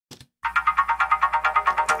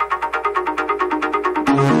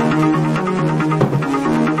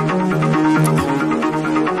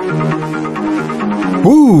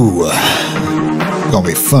Ooh, gonna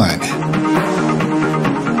be fun.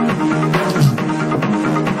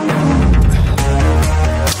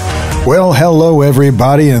 Well, hello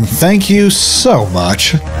everybody, and thank you so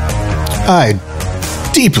much. I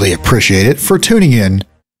deeply appreciate it for tuning in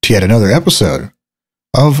to yet another episode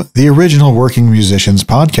of the Original Working Musicians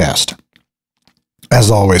podcast.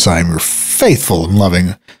 As always, I am your faithful and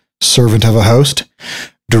loving servant of a host,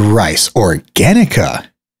 Dris Organica.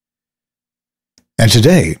 And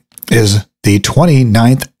today is the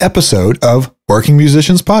 29th episode of Working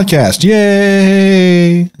Musicians Podcast.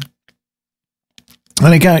 Yay!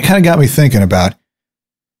 And it kind of got me thinking about,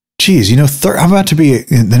 geez, I'm about to be,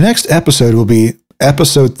 the next episode will be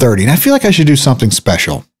episode 30. And I feel like I should do something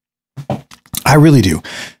special. I really do.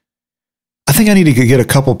 I think I need to get a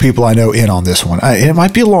couple people I know in on this one. It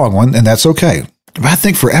might be a long one, and that's okay. But I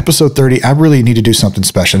think for episode 30, I really need to do something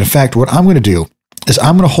special. In fact, what I'm going to do is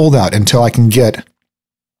I'm going to hold out until I can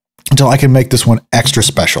make this one extra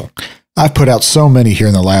special. I've put out so many here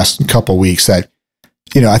in the last couple weeks that,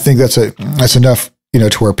 I think that's enough,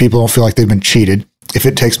 to where people don't feel like they've been cheated. If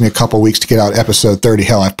it takes me a couple weeks to get out episode 30,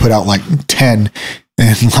 hell, I've put out like 10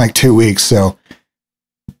 in like 2 weeks. So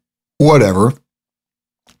whatever.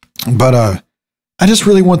 But, I just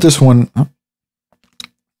really want this one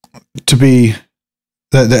to be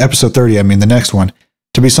the episode 30. I mean, the next one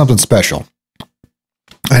to be something special.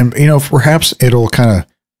 And, perhaps it'll kind of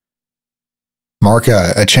mark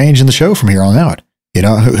a change in the show from here on out.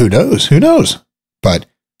 Who knows? Who knows? But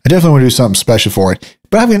I definitely want to do something special for it.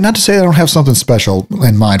 But I mean, not to say I don't have something special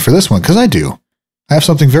in mind for this one, because I do. I have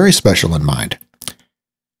something very special in mind.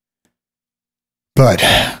 But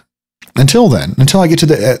until I get to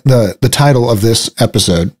the title of this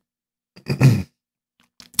episode,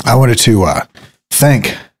 I wanted to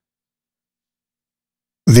thank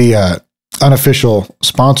the unofficial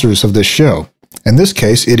sponsors of this show. In this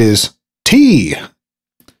case, it is tea.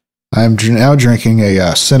 I'm now drinking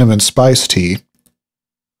a cinnamon spice tea.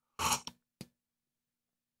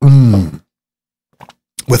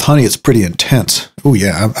 With honey, it's pretty intense. Oh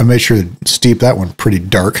yeah, I made sure to steep that one pretty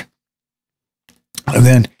dark. And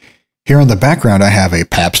then here in the background, I have a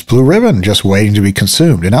Pabst Blue Ribbon just waiting to be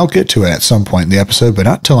consumed. And I'll get to it at some point in the episode, but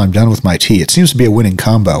not until I'm done with my tea. It seems to be a winning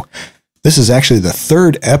combo. This is actually the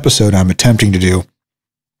third episode I'm attempting to do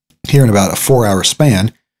here in about a 4-hour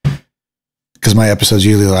span, because my episodes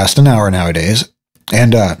usually last an hour nowadays.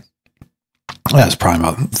 And that's probably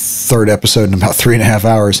my third episode in about 3.5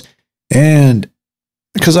 hours. And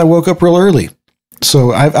because I woke up real early.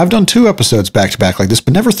 So I've done 2 episodes back to back like this,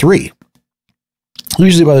 but never 3.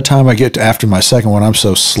 Usually by the time I get to after my second one, I'm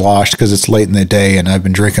so sloshed because it's late in the day and I've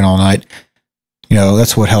been drinking all night.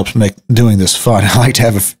 That's what helps make doing this fun. I like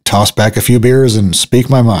to toss back a few beers and speak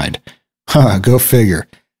my mind. Go figure,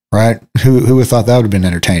 right? Who would have thought that would have been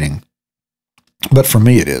entertaining? But for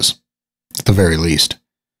me, it is, at the very least.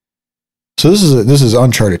 So this is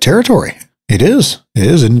uncharted territory. It is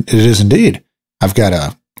indeed. I've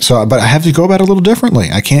got but I have to go about it a little differently.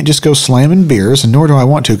 I can't just go slamming beers, and nor do I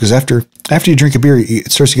want to, because after you drink a beer,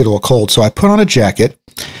 it starts to get a little cold. So I put on a jacket,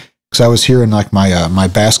 because I was here in like my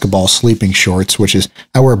basketball sleeping shorts, which is,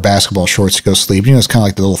 I wear basketball shorts to go sleep. It's kind of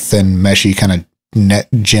like the little thin, meshy kind of net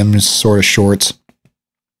gym sort of shorts.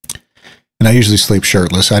 And I usually sleep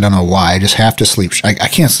shirtless. I don't know why. I just have to sleep. I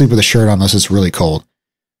can't sleep with a shirt on unless it's really cold.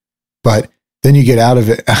 But then you get out of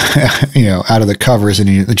it, out of the covers,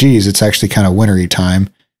 and geez, it's actually kind of wintry time,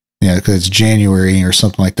 because it's January or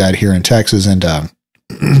something like that here in Texas. And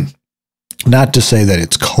not to say that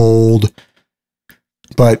it's cold,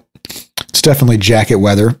 but it's definitely jacket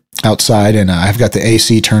weather outside. And I've got the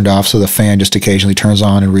AC turned off, so the fan just occasionally turns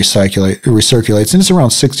on and recirculates. And it's around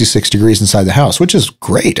 66 degrees inside the house, which is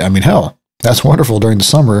great. I mean, hell, that's wonderful during the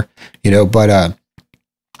summer, but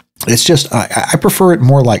it's just, I prefer it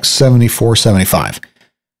more like 74, 75.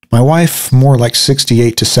 My wife, more like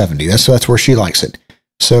 68 to 70. That's where she likes it.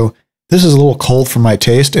 So this is a little cold for my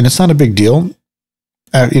taste, and it's not a big deal,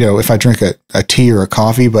 if I drink a tea or a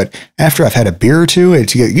coffee, but after I've had a beer or two, I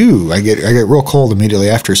get real cold immediately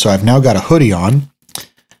after. So I've now got a hoodie on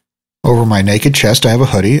over my naked chest. I have a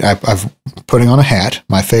hoodie. I've putting on a hat,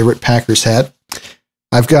 my favorite Packers hat.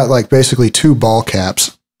 I've got like basically 2 ball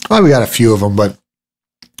caps. Well, we got a few of them, but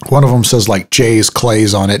one of them says like Jay's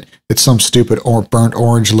Clays on it. It's some stupid burnt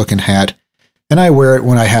orange looking hat. And I wear it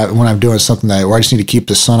when I'm doing something where I just need to keep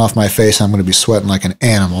the sun off my face. I'm going to be sweating like an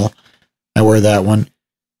animal. I wear that one.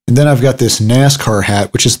 And then I've got this NASCAR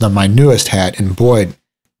hat, which is my newest hat. And boy,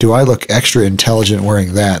 do I look extra intelligent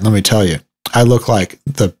wearing that. Let me tell you, I look like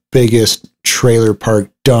the biggest trailer park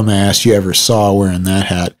dumbass you ever saw wearing that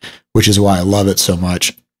hat, which is why I love it so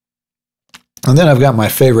much. And then I've got my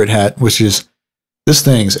favorite hat, which is, this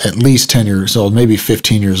thing's at least 10 years old, maybe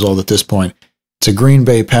 15 years old at this point. It's a Green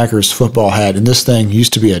Bay Packers football hat, and this thing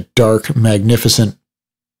used to be a dark, magnificent,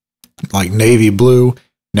 like navy blue.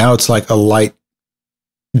 Now it's like a light,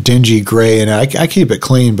 dingy gray, and I keep it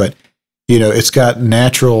clean, but, you know, it's got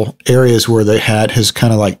natural areas where the hat has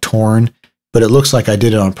kind of like torn, but it looks like I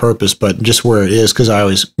did it on purpose, but just where it is, because I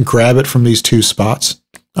always grab it from these two spots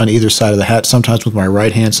on either side of the hat, sometimes with my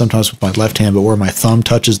right hand, sometimes with my left hand, but where my thumb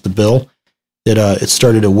touches the bill, it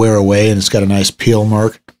started to wear away, and it's got a nice peel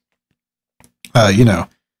mark. You know,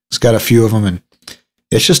 it's got a few of them, and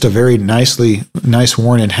it's just a very nice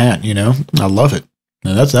worn-in hat, you know? I love it.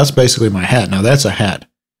 And that's basically my hat. Now, that's a hat.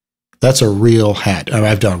 That's a real hat. I mean,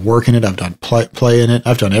 I've done work in it. I've done play in it.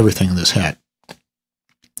 I've done everything in this hat.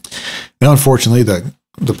 And unfortunately, the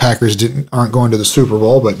Packers aren't going to the Super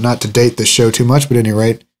Bowl, but not to date this show too much, but at any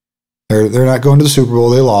rate, they're not going to the Super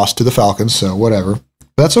Bowl. They lost to the Falcons, so whatever.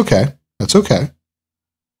 But that's okay. That's okay.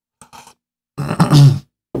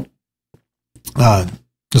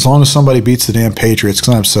 As long as somebody beats the damn Patriots,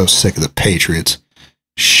 because I'm so sick of the Patriots.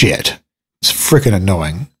 Shit. It's freaking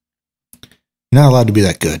annoying. You're not allowed to be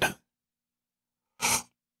that good.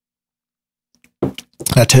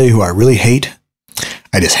 I tell you who I really hate.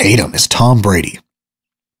 I just hate him. It's Tom Brady.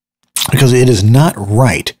 Because it is not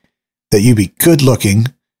right that you be good looking,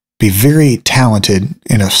 be very talented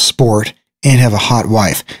in a sport, and have a hot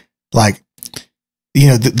wife. Like, you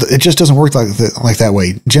know, it just doesn't work like that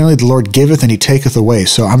way. Generally, the Lord giveth and he taketh away.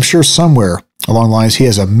 So I'm sure somewhere along the lines he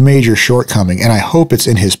has a major shortcoming, and I hope it's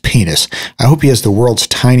in his penis. I hope he has the world's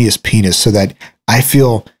tiniest penis so that I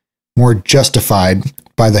feel more justified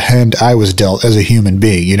by the hand I was dealt as a human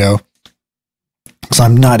being, you know? Because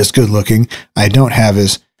I'm not as good looking. I don't have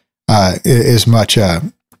as much,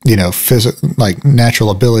 you know, like natural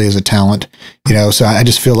ability as a talent, you know? So I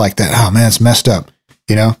just feel like that, oh man, it's messed up,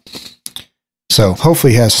 you know? So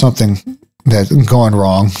hopefully he has something that's going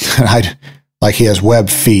wrong. Like he has webbed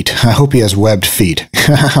feet. I hope he has webbed feet.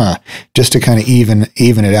 Just to kind of even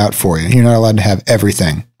it out for you. You're not allowed to have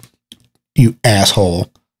everything. You asshole.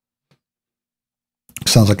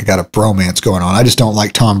 Sounds like I got a bromance going on. I just don't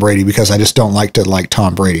like Tom Brady because I just don't like to like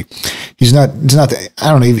Tom Brady. He's not I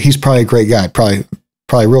don't know, he's probably a great guy. Probably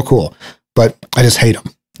real cool. But I just hate him.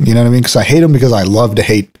 You know what I mean? Because I hate him because I love to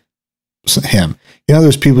hate him. You know,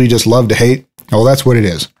 there's people you just love to hate. Oh, that's what it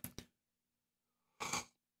is.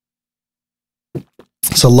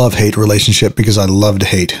 It's a love-hate relationship because I love to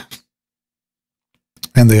hate.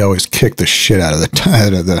 And they always kick the shit out of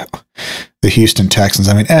the Houston Texans.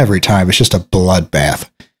 I mean, every time it's just a bloodbath.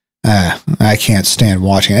 I can't stand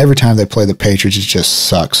watching it. Every time they play the Patriots, it just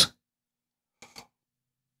sucks.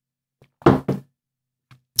 But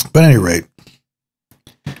at any rate,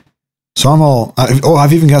 so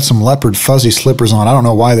I've even got some leopard fuzzy slippers on. I don't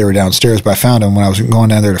know why they were downstairs, but I found them when I was going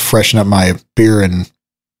down there to freshen up my beer and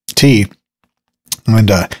tea. And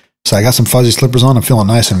so I got some fuzzy slippers on. I'm feeling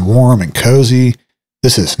nice and warm and cozy.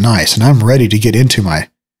 This is nice. And I'm ready to get into my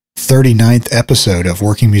 39th episode of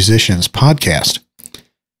Working Musicians podcast.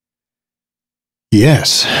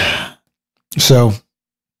 Yes. So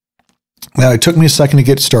now it took me a second to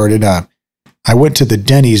get started. I went to the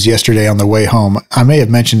Denny's yesterday on the way home. I may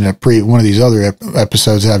have mentioned in one of these other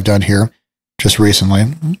episodes that I've done here just recently.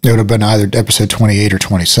 It would have been either episode 28 or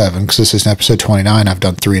 27, because this is an episode 29. I've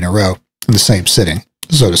done 3 in a row in the same sitting,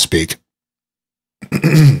 so to speak.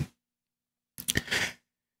 And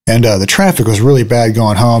the traffic was really bad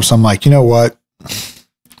going home, so I'm like, you know what?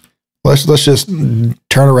 Let's just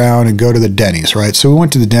turn around and go to the Denny's, right? So we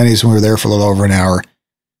went to the Denny's and we were there for a little over an hour.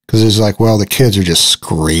 Because it's like, well, the kids are just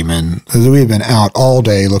screaming. We've been out all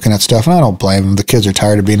day looking at stuff, and I don't blame them. The kids are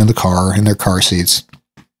tired of being in the car, in their car seats.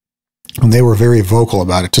 And they were very vocal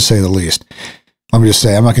about it, to say the least. Let me just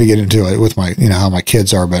say, I'm not going to get into it with my, you know, how my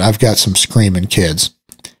kids are, but I've got some screaming kids.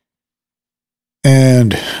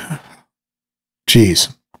 And, geez.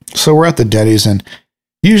 So we're at the Denny's, and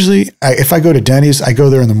usually, if I go to Denny's, I go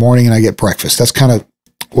there in the morning and I get breakfast. That's kind of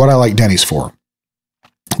what I like Denny's for.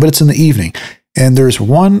 But it's in the evening. And there's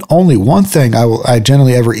only one thing I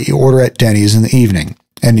generally ever order at Denny's in the evening.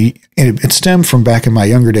 And it stemmed from back in my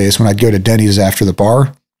younger days when I'd go to Denny's after the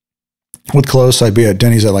bar would close. So I'd be at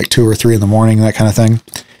Denny's at like 2 or 3 in the morning, that kind of thing.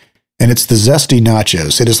 And it's the zesty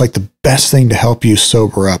nachos. It is like the best thing to help you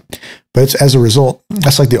sober up. But it's, as a result,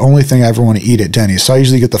 that's like the only thing I ever want to eat at Denny's. So I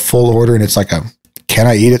usually get the full order, and it's like can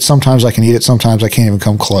I eat it? Sometimes I can eat it. Sometimes I can't even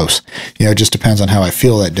come close. You know, it just depends on how I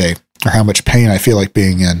feel that day or how much pain I feel like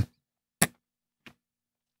being in.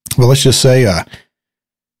 Well, let's just say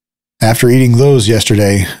after eating those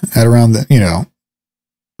yesterday at around the, 7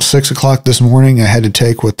 6 o'clock this morning, I had to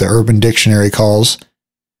take what the Urban Dictionary calls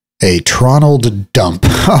a Tronald dump.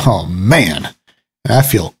 Oh, man. I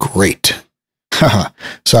feel great.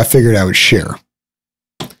 So I figured I would share.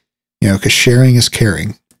 You know, because sharing is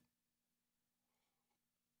caring.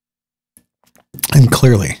 And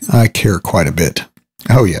clearly, I care quite a bit.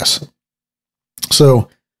 Oh, yes. So,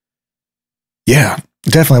 yeah,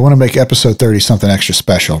 definitely I want to make episode 30 something extra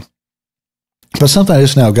special. But something I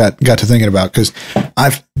just now got to thinking about, because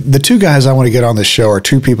the two guys I want to get on this show are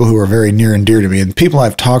two people who are very near and dear to me, and people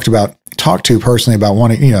I've talked to personally about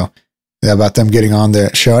wanting, you know, about them getting on the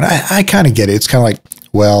show. And I kind of get it. It's kind of like,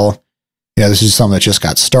 well, you know, this is something that just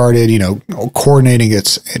got started, you know, coordinating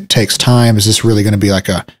it takes time. Is this really going to be like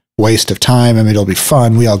a waste of time? I mean, it'll be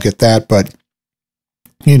fun. We all get that, but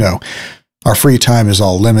you know, our free time is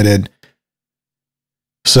all limited.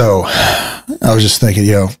 So I was just thinking,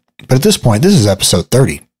 you know, but at this point, this is episode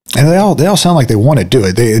 30, and they all sound like they want to do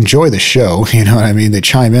it. They enjoy the show. You know what I mean? They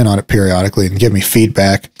chime in on it periodically and give me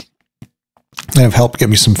feedback and have helped get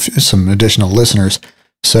me some additional listeners.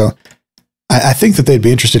 So I think that they'd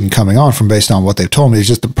be interested in coming on from based on what they've told me. It's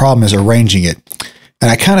just the problem is arranging it.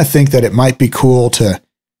 And I kind of think that it might be cool to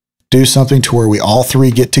do something to where we all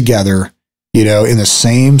three get together, you know, in the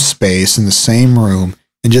same space, in the same room,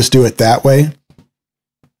 and just do it that way.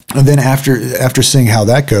 And then after seeing how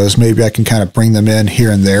that goes, maybe I can kind of bring them in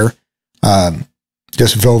here and there,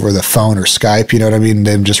 just over the phone or Skype, you know what I mean? And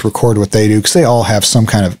then just record what they do, because they all have some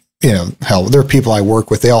kind of, you know, hell, they're people I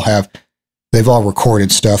work with. They've all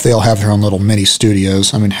recorded stuff. They all have their own little mini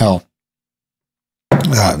studios. I mean, hell,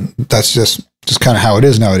 that's just kind of how it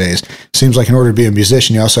is nowadays. Seems like in order to be a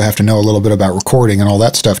musician, you also have to know a little bit about recording and all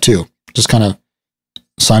that stuff too. Just kind of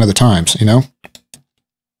sign of the times, you know?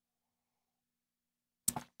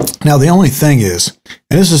 Now, the only thing is,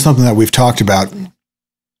 and this is something that we've talked about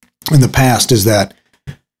in the past, is that,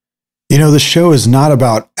 you know, the show is not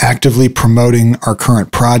about actively promoting our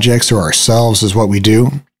current projects or ourselves as what we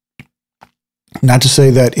do. Not to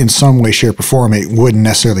say that in some way, shape, or form it wouldn't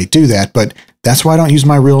necessarily do that, but that's why I don't use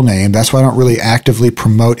my real name. That's why I don't really actively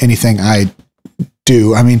promote anything I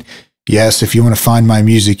do. I mean, yes, if you want to find my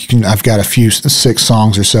music, you can. I've got a few 6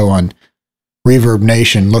 songs or so on Reverb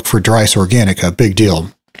Nation. Look for Dris Organica. Big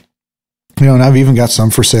deal. You know, and I've even got some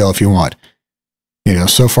for sale if you want. You know,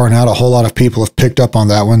 so far not a whole lot of people have picked up on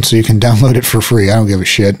that one, so you can download it for free. I don't give a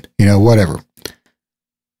shit. You know, whatever.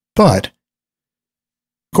 But,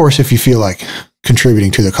 of course, if you feel like contributing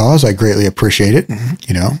to the cause, I greatly appreciate it.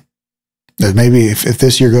 You know, that maybe if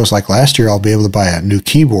this year goes like last year, I'll be able to buy a new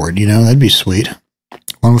keyboard. You know, that'd be sweet.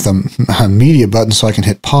 One with a media button so I can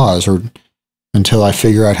hit pause, or until I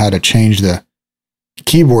figure out how to change the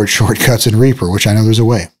keyboard shortcuts in Reaper, which I know there's a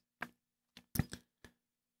way.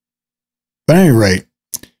 But at any rate,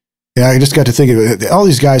 yeah, I just got to think of it. All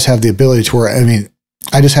these guys have the ability to where, I mean,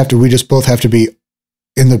 we just both have to be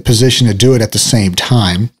in the position to do it at the same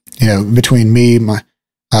time. You know, between me,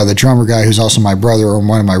 the drummer guy who's also my brother, or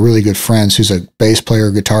one of my really good friends who's a bass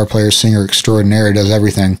player, guitar player, singer extraordinaire, does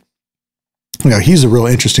everything. You know, he's a real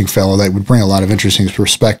interesting fellow that would bring a lot of interesting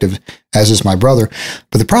perspective, as is my brother.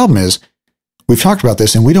 But the problem is, we've talked about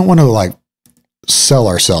this, and we don't want to, like, sell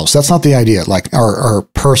ourselves. That's not the idea. Like our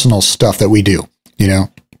personal stuff that we do, you know,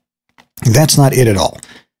 that's not it at all.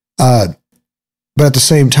 But at the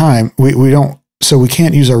same time, we don't, so we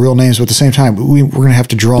can't use our real names, but at the same time, we're going to have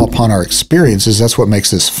to draw upon our experiences. That's what makes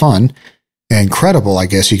this fun and incredible, I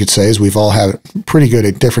guess you could say, is we've all had pretty good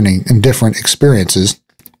at different experiences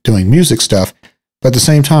doing music stuff. But at the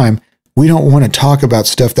same time, we don't want to talk about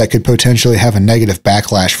stuff that could potentially have a negative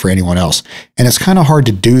backlash for anyone else. And it's kind of hard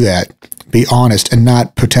to do that, be honest, and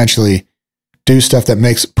not potentially do stuff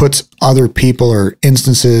that puts other people or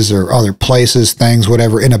instances or other places, things,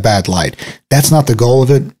 whatever, in a bad light. That's not the goal of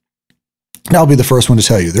it. And I'll be the first one to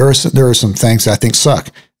tell you, there are some things that I think suck.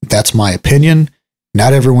 That's my opinion.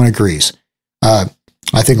 Not everyone agrees. I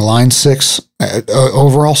think Line 6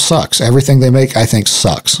 overall sucks. Everything they make, I think,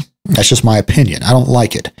 sucks. That's just my opinion. I don't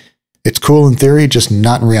like it. It's cool in theory, just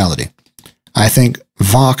not in reality. I think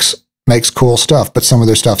Vox makes cool stuff, but some of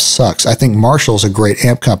their stuff sucks. I think Marshall's a great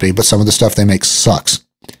amp company, but some of the stuff they make sucks.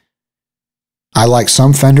 I like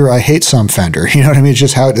some Fender, I hate some Fender. You know what I mean? It's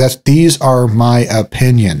just these are my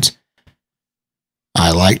opinions.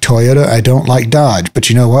 I like Toyota, I don't like Dodge, but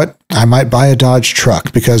you know what? I might buy a Dodge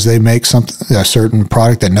truck because they make a certain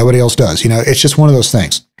product that nobody else does. You know, it's just one of those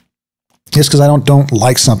things. Just because I don't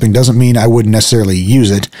like something doesn't mean I wouldn't necessarily use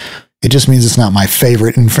it. It just means it's not my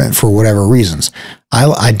favorite, and for whatever reasons.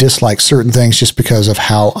 I dislike certain things just because of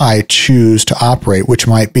how I choose to operate, which I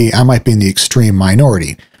might be in the extreme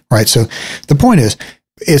minority, right? So the point is,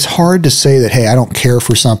 it's hard to say that, hey, I don't care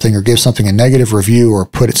for something or give something a negative review or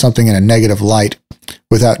put something in a negative light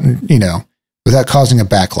without, without causing a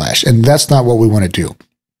backlash. And that's not what we want to do.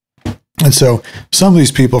 And so some of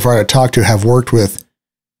these people, if I were to talk to, have worked with,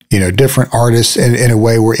 different artists in a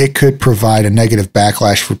way where it could provide a negative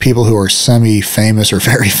backlash for people who are semi-famous or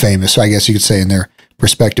very famous, so I guess you could say, in their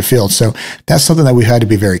respective fields. So that's something that we've had to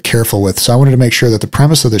be very careful with. So I wanted to make sure that the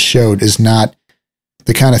premise of the show is not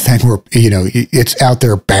the kind of thing where, it's out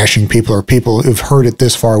there bashing people, or people who've heard it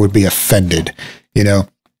this far would be offended, And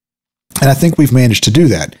I think we've managed to do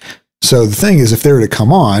that. So the thing is, if they were to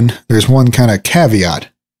come on, there's one kind of caveat.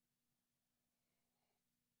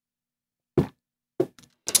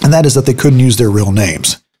 And that is that they couldn't use their real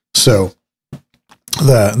names. So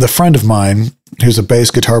the friend of mine, who's a bass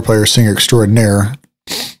guitar player, singer extraordinaire,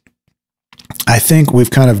 I think we've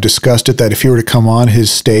kind of discussed it that if he were to come on, his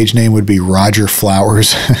stage name would be Roger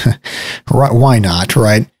Flowers. Why not,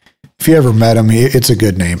 right? If you ever met him, it's a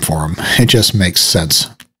good name for him. It just makes sense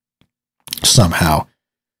somehow.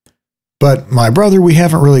 But my brother, we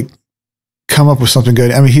haven't really come up with something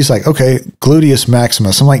good. I mean, he's like, okay, Gluteus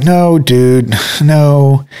Maximus. I'm like, no, dude,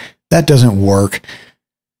 no, that doesn't work.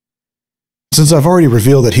 Since I've already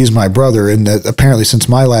revealed that he's my brother, and that apparently since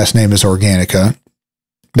my last name is Organica,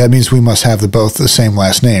 that means we must have both the same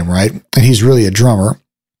last name, right? And he's really a drummer.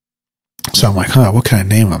 So I'm like, what can I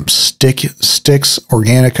name him? Sticks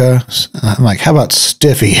Organica. I'm like, how about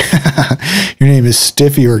Stiffy? Your name is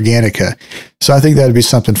Stiffy Organica. So I think that'd be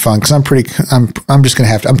something fun, because I'm just going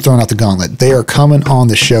to have to, I'm throwing out the gauntlet. They are coming on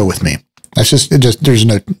the show with me. There's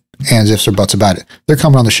no ands, ifs, or buts about it. They're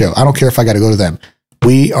coming on the show. I don't care if I got to go to them.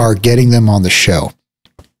 We are getting them on the show.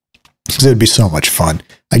 Because it'd be so much fun.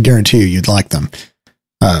 I guarantee you'd like them.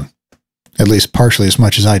 At least partially as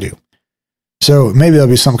much as I do. So maybe there'll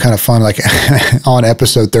be some kind of fun, like on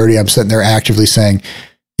episode 30, I'm sitting there actively saying,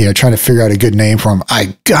 trying to figure out a good name for him.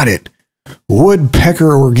 I got it. Woodpecker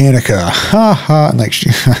Organica. Ha ha. And like,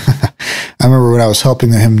 I remember when I was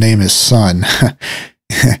helping him name his son,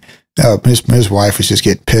 his wife was just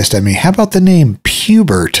getting pissed at me. How about the name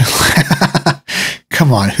Pubert?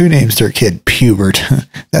 Come on. Who names their kid Pubert?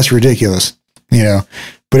 That's ridiculous,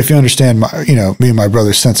 But if you understand me and my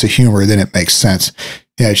brother's sense of humor, then it makes sense.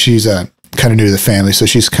 Yeah, she's kind of new to the family, so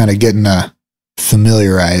she's kind of getting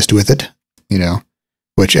familiarized with it,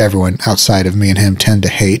 which everyone outside of me and him tend to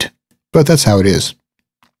hate, but that's how it is.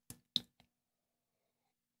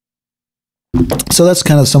 So that's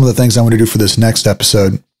kind of some of the things I want to do for this next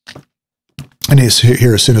episode. And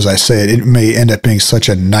here, as soon as I say it, it may end up being such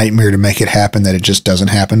a nightmare to make it happen that it just doesn't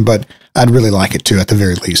happen, but I'd really like it to, at the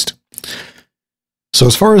very least. So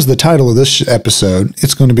as far as the title of this episode,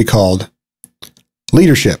 it's going to be called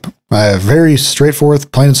Leadership. Very straightforward,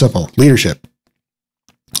 plain and simple. Leadership.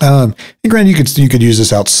 And granted, you could use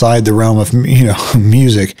this outside the realm of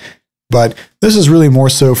music, but this is really more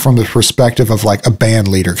so from the perspective of like a band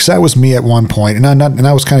leader, because that was me at one point, and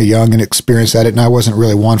I was kind of young and experienced at it, and I wasn't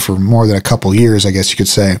really one for more than a couple years, I guess you could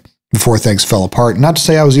say, before things fell apart. Not to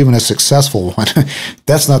say I was even a successful one.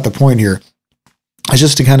 That's not the point here. It's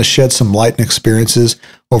just to kind of shed some light and experiences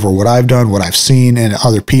over what I've done, what I've seen in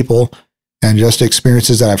other people, and just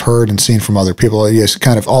experiences that I've heard and seen from other people. It's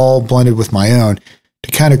kind of all blended with my own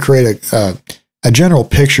to kind of create a general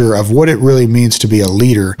picture of what it really means to be a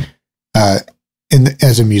leader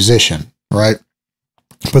as a musician, right?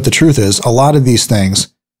 But the truth is, a lot of these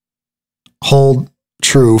things hold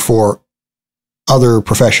true for other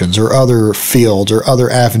professions or other fields or other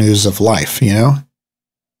avenues of life,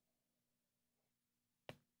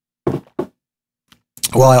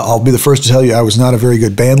 Well, I'll be the first to tell you I was not a very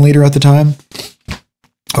good band leader at the time.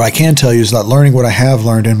 What I can tell you is that learning what I have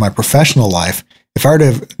learned in my professional life, if I were to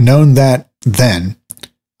have known that then,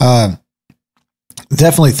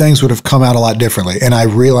 definitely things would have come out a lot differently. And I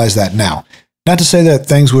realize that now. Not to say that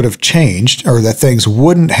things would have changed or that things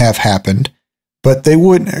wouldn't have happened, but they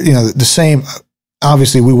would, the same.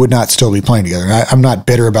 Obviously, we would not still be playing together. I'm not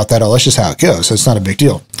bitter about that at all. That's just how it goes. It's not a big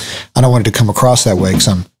deal. I don't want it to come across that way, because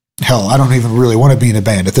I don't even really want to be in a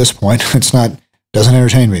band at this point. Doesn't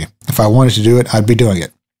entertain me. If I wanted to do it, I'd be doing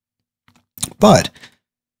it. But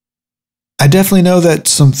I definitely know that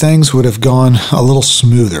some things would have gone a little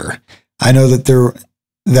smoother. I know that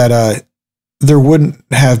there wouldn't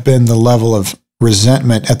have been the level of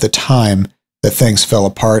resentment at the time that things fell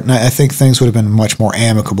apart. And I think things would have been much more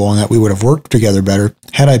amicable, and that we would have worked together better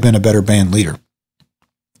had I been a better band leader.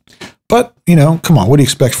 But, come on, what do you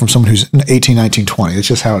expect from someone who's 18, 19, 20? It's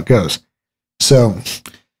just how it goes. So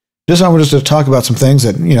I wanted to talk about some things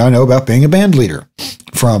that, I know about being a band leader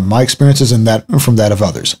from my experiences and from that of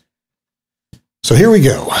others. So here we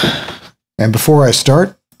go. And before I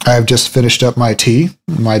start, I've just finished up my tea,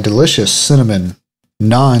 my delicious cinnamon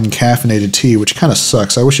non-caffeinated tea, which kind of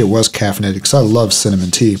sucks. I wish it was caffeinated because I love cinnamon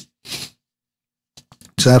tea.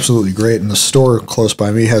 It's absolutely great. And the store close by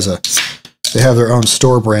me has they have their own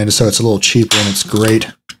store brand, so it's a little cheaper and it's great.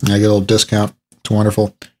 And I get a little discount. It's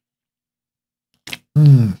wonderful.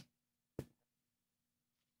 I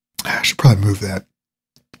should probably move that.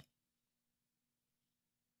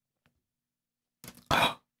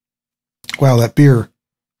 Wow, that beer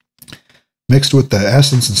mixed with the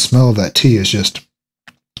essence and smell of that tea is just,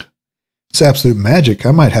 it's absolute magic.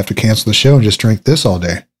 I might have to cancel the show and just drink this all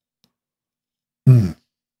day.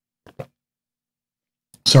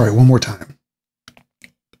 Sorry, one more time.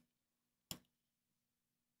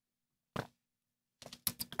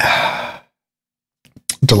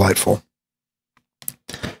 Delightful.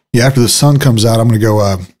 Yeah, after the sun comes out, I'm going to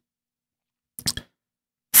go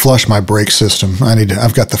flush my brake system.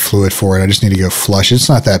 I've got the fluid for it. I just need to go flush it. It's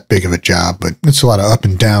not that big of a job, but it's a lot of up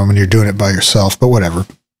and down when you're doing it by yourself, but whatever.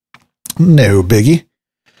 No biggie.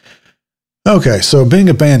 Okay, so being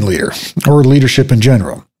a band leader, or leadership in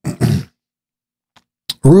general.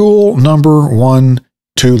 Rule number 1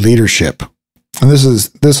 to leadership. And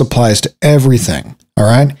this applies to everything, all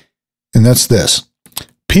right? And that's this.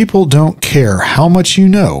 People don't care how much you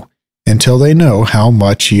know until they know how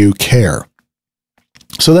much you care.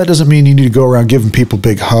 So that doesn't mean you need to go around giving people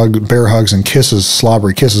big bear hugs and kisses,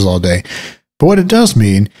 slobbery kisses all day. But what it does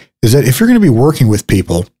mean is that if you're going to be working with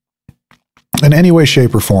people in any way,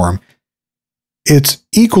 shape, or form, it's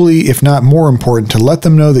equally, if not more important, to let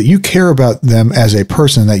them know that you care about them as a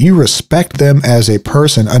person, that you respect them as a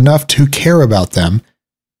person enough to care about them.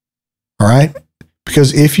 All right?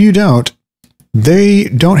 Because if you don't, they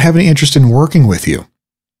don't have any interest in working with you.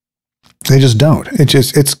 They just don't.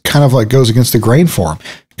 It's kind of like goes against the grain for them.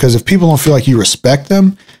 Because if people don't feel like you respect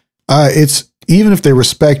them, even if they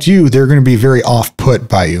respect you, they're going to be very off-put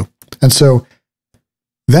by you. And so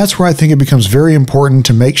that's where I think it becomes very important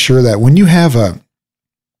to make sure that when you have a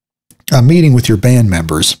meeting with your band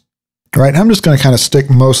members, right? I'm just going to kind of stick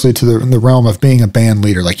mostly to the realm of being a band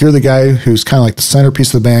leader. Like you're the guy who's kind of like the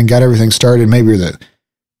centerpiece of the band, got everything started. Maybe you're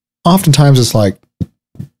oftentimes it's like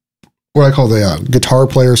what I call the guitar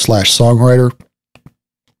player / songwriter.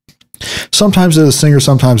 Sometimes they're the singer,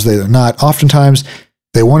 sometimes they're not. Oftentimes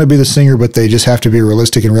they want to be the singer, but they just have to be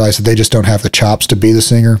realistic and realize that they just don't have the chops to be the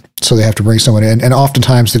singer. So they have to bring someone in. And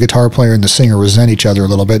oftentimes the guitar player and the singer resent each other a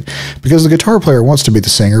little bit because the guitar player wants to be the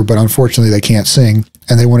singer, but unfortunately they can't sing.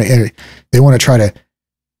 And they want to try to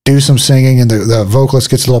do some singing, and the vocalist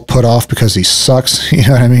gets a little put off because he sucks. You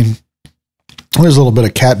know what I mean? There's a little bit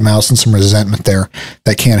of cat and mouse and some resentment there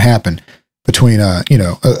that can't happen between a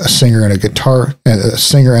singer and a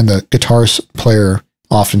singer and the guitar player.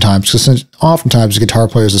 Oftentimes, because oftentimes the guitar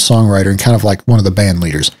player is a songwriter and kind of like one of the band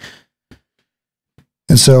leaders.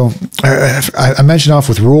 And so I mentioned off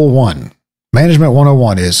with rule 1. Management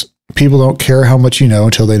 101 is people don't care how much you know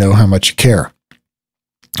until they know how much you care.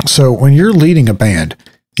 So when you're leading a band,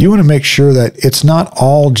 you want to make sure that it's not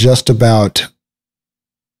all just about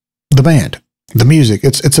the band, the music.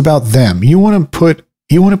 It's about them. You want to put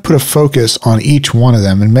a focus on each one of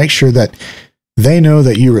them and make sure that they know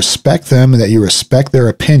that you respect them and that you respect their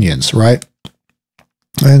opinions, right?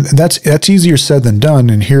 And that's easier said than done,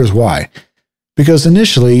 and here's why. Because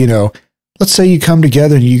initially, let's say you come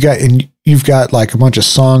together and you've got like a bunch of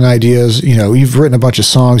song ideas, you've written a bunch of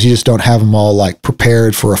songs, you just don't have them all like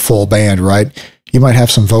prepared for a full band, right? You might have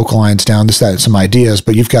some vocal lines down, this, that, and some ideas,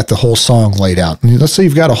 but you've got the whole song laid out. And let's say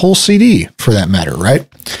you've got a whole CD for that matter, right?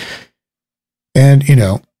 And,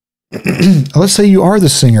 let's say you are the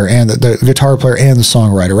singer and the guitar player and the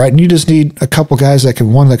songwriter, right? And you just need a couple guys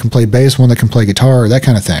one that can play bass, one that can play guitar, that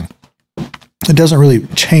kind of thing. It doesn't really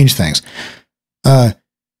change things.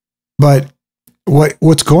 But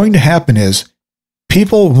what's going to happen is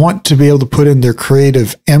people want to be able to put in their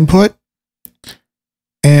creative input.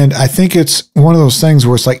 And I think it's one of those things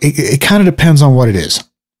where it's like, it kind of depends on what it is,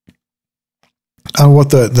 on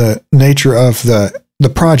what the nature of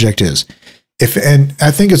the project is. And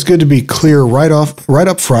I think it's good to be clear right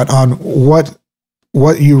up front on what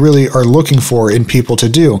you really are looking for in people to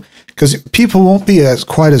do, because people won't be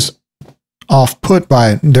quite as off-put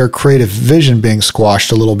by their creative vision being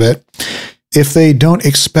squashed a little bit if they don't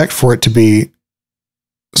expect for it to be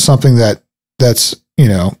something that's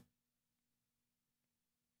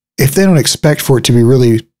if they don't expect for it to be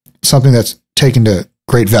really something that's taken to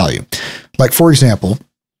great value. Like, for example,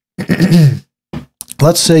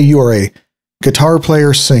 let's say you are a guitar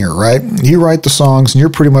player, singer, right? You write the songs and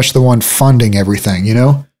you're pretty much the one funding everything,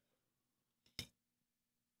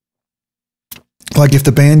 Like if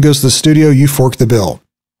the band goes to the studio, you fork the bill.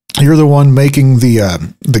 You're the one making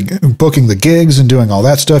the booking the gigs and doing all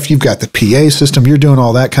that stuff. You've got the PA system. You're doing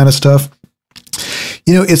all that kind of stuff.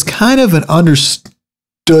 You know, it's kind of an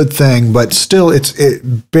understood thing, but still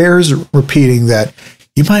it bears repeating that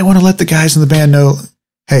you might want to let the guys in the band know,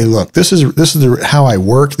 hey, look, this is how I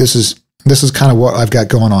work. This is kind of what I've got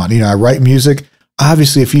going on. You know, I write music.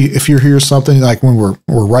 Obviously, if you hear something like when we're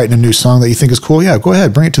writing a new song that you think is cool, yeah, go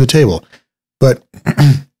ahead, bring it to the table. But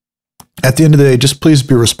at the end of the day, just please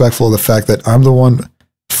be respectful of the fact that I'm the one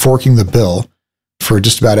forking the bill for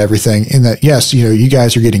just about everything. In that, yes, you know, you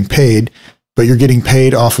guys are getting paid, but you're getting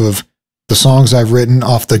paid off of the songs I've written,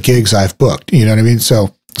 off the gigs I've booked. You know what I mean?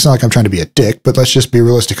 So it's not like I'm trying to be a dick, but let's just be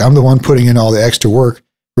realistic. I'm the one putting in all the extra work.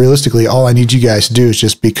 Realistically, all I need you guys to do is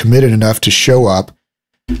just be committed enough to show up,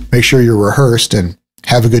 make sure you're rehearsed, and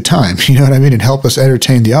have a good time. You know what I mean? And help us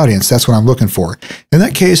entertain the audience. That's what I'm looking for. In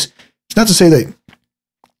that case, it's not to say that,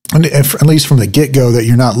 at least from the get-go, that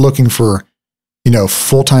you're not looking for, you know,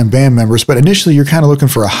 full-time band members, but initially you're kind of looking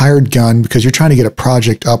for a hired gun because you're trying to get a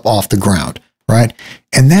project up off the ground, right?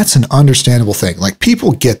 And that's an understandable thing. Like,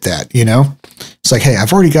 people get that, you know? It's like, hey,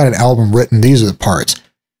 I've already got an album written. These are the parts.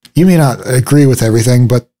 You may not agree with everything,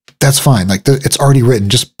 but that's fine. Like, it's already written.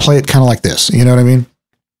 Just play it kind of like this. You know what I mean?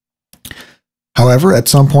 However, at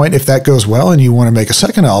some point, if that goes well and you want to make a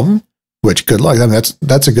second album, which, good luck. I mean,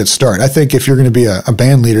 that's a good start. I think if you're going to be a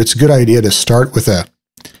band leader, it's a good idea to start with an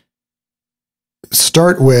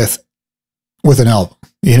album.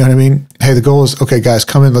 You know what I mean? Hey, the goal is, okay, guys,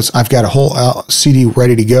 come in. I've got a whole CD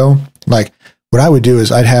ready to go. Like, what I would do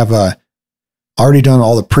is I'd have already done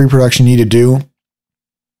all the pre-production you need to do,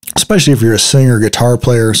 especially if you're a singer, guitar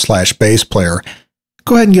player / bass player.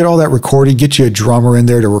 Go ahead and get all that recorded, get you a drummer in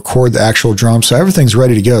there to record the actual drums. So everything's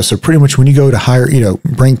ready to go. So pretty much when you go to hire, you know,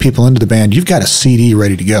 bring people into the band, you've got a CD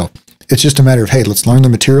ready to go. It's just a matter of, hey, let's learn the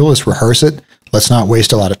material. Let's rehearse it. Let's not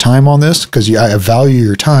waste a lot of time on this because I value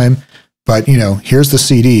your time. But, you know, here's the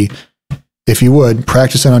CD. If you would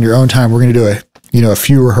practice it on your own time, we're going to do a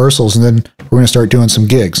few rehearsals, and then we're going to start doing some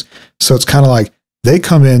gigs. So it's kind of like they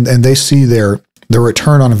come in and they see the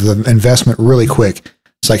return on the investment really quick.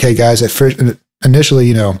 It's like, hey guys, initially,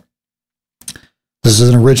 you know, this is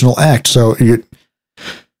an original act, so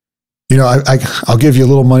I'll give you a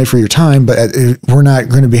little money for your time, but we're not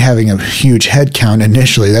going to be having a huge head count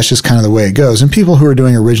initially. That's just kind of the way it goes. And people who are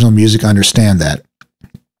doing original music understand that,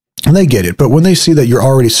 and they get it. But when they see that you're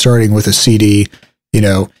already starting with a CD, you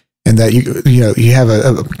know, and that you have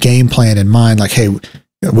a game plan in mind, like, hey,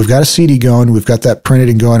 we've got a CD going, we've got that printed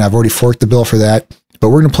and going. I've already forked the bill for that. But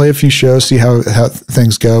we're going to play a few shows, see how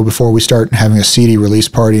things go before we start having a CD release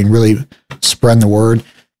party and really spreading the word.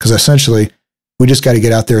 Because essentially, we just got to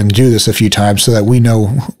get out there and do this a few times so that we know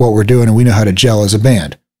what we're doing and we know how to gel as a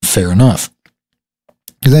band. Fair enough.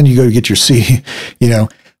 And then you go to get your CD, you know.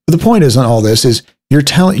 But the point is on all this is you're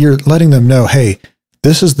letting them know, hey,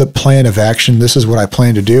 this is the plan of action. This is what I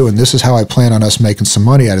plan to do, and this is how I plan on us making some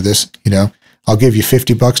money out of this, you know. I'll give you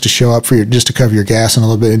 $50 to show up just to cover your gas and a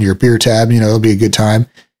little bit into your beer tab. You know, it'll be a good time.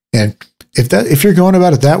 And if you're going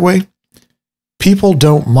about it that way, people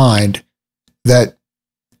don't mind that,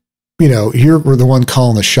 you know, you're the one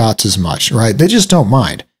calling the shots as much, right? They just don't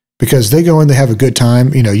mind because they go in, they have a good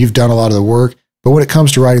time. You know, you've done a lot of the work, but when it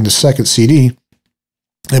comes to writing the second CD,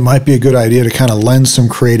 it might be a good idea to kind of lend some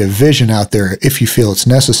creative vision out there if you feel it's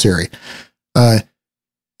necessary.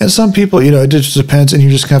 And some people, you know, it just depends, and you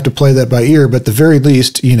just have to play that by ear. But at the very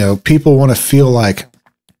least, you know, people want to feel like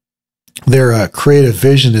their creative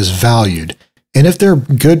vision is valued. And if they're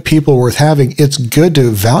good people worth having, it's good to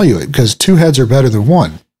value it because two heads are better than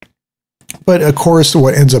one. But of course,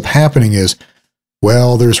 what ends up happening is,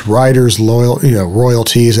 well, there's writers'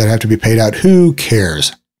 royalties that have to be paid out. Who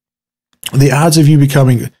cares? The odds of you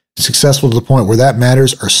becoming successful to the point where that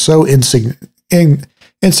matters are so insignificant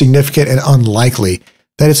and unlikely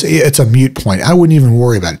that it's a moot point. I wouldn't even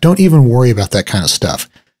worry about it. Don't even worry about that kind of stuff.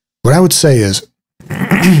 What I would say is,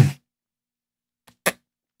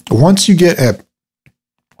 once you get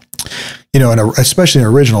especially an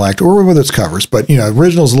original act, or whether it's covers, but, you know,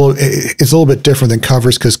 original is it's a little bit different than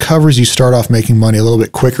covers because covers, you start off making money a little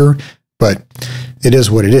bit quicker, but it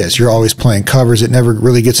is what it is. You're always playing covers. It never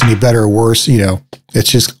really gets any better or worse. You know,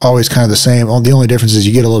 it's just always kind of the same. The only difference is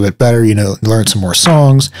you get a little bit better, you know, learn some more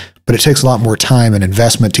songs, but it takes a lot more time and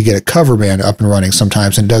investment to get a cover band up and running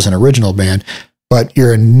sometimes than it does an original band, but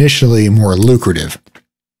you're initially more lucrative.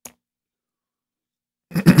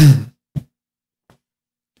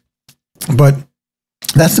 But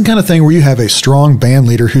that's the kind of thing where you have a strong band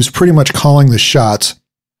leader who's pretty much calling the shots,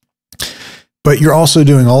 but you're also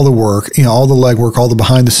doing all the work, you know, all the legwork, all the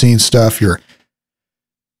behind the scenes stuff. You're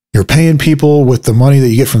You're paying people with the money that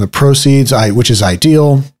you get from the proceeds, which is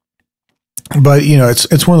ideal. But, you know,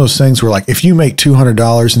 it's one of those things where, like, if you make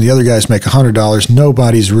 $200 and the other guys make $100,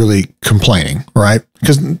 nobody's really complaining, right?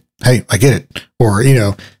 Because, hey, I get it. Or, you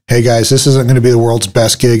know, hey, guys, this isn't going to be the world's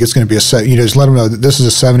best gig. It's going to be just let them know that this is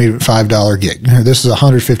a $75 gig. This is a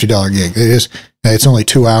 $150 gig. It's only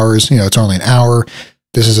 2 hours. You know, it's only an hour.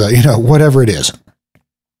 This is whatever it is.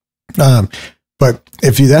 But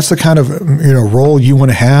if that's the kind of, role you want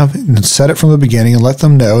to have, and set it from the beginning and let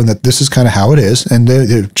them know that this is kind of how it is. And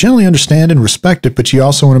they generally understand and respect it, but you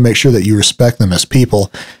also want to make sure that you respect them as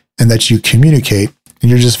people and that you communicate and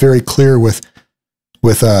you're just very clear with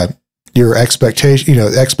your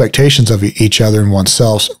expectations of each other and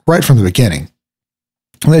oneself right from the beginning.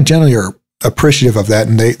 And they generally are appreciative of that,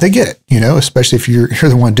 and they get it, especially if you're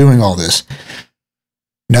the one doing all this.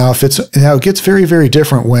 Now, it gets very, very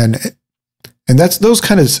different and those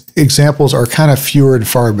kind of examples are kind of fewer and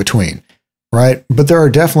far between, right? But there are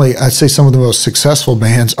definitely, I'd say some of the most successful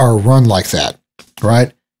bands are run like that,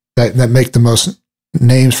 right? That make the most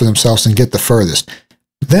names for themselves and get the furthest.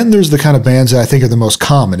 Then there's the kind of bands that I think are the most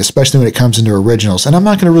common, especially when it comes into originals. And I'm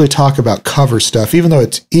not going to really talk about cover stuff, even though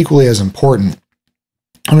it's equally as important.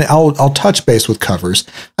 I mean, I'll touch base with covers.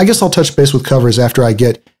 I guess I'll touch base with covers after I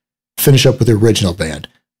finish up with the original band,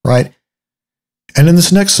 right? And in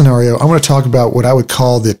this next scenario, I'm going to talk about what I would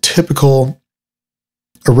call the typical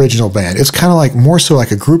original band. It's kind of like more so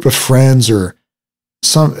like a group of friends or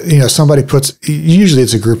somebody usually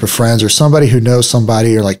it's a group of friends or somebody who knows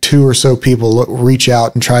somebody or like two or so people reach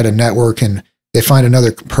out and try to network and they find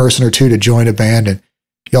another person or two to join a band. And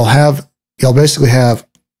you'll basically have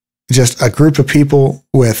just a group of people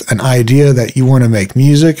with an idea that you want to make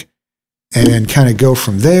music and then kind of go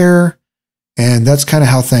from there. And that's kind of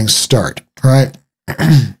how things start, right?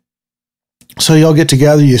 So y'all get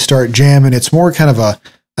together, you start jamming. It's more kind of a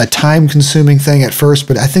time-consuming thing at first,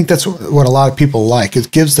 but I think that's what a lot of people like.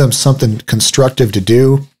 It gives them something constructive to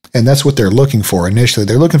do, and that's what they're looking for initially.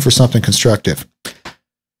 They're looking for something constructive.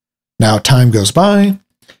 Now, time goes by.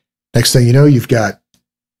 Next thing you know, you've got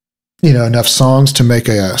enough songs to make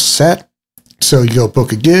a set. So you go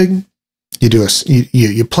book a gig. You do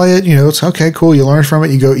you play it. It's okay, cool. You learn from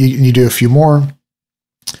it. You go. You do a few more.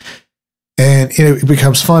 And it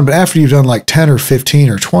becomes fun, but after you've done like 10 or 15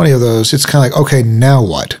 or 20 of those, it's kind of like, okay, now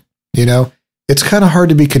what? It's kind of hard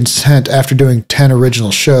to be content after doing 10 original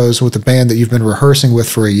shows with a band that you've been rehearsing with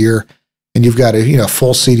for a year, and you've got a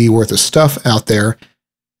full CD worth of stuff out there,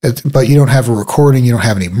 but you don't have a recording, you don't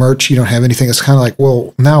have any merch, you don't have anything. It's kind of like,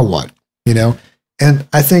 well, now what? And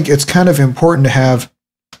I think it's kind of important to have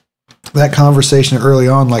that conversation early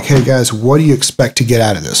on, like, hey guys, what do you expect to get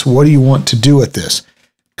out of this? What do you want to do with this?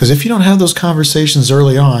 Because if you don't have those conversations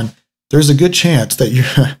early on, there's a good chance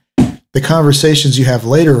that the conversations you have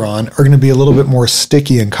later on are going to be a little bit more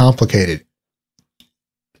sticky and complicated.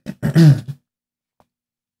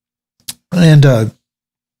 And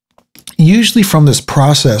usually from this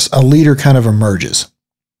process, a leader kind of emerges.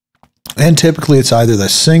 And typically it's either the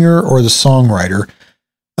singer or the songwriter,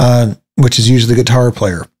 which is usually the guitar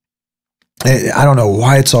player. I don't know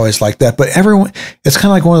why it's always like that, but it's kind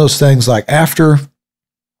of like one of those things like after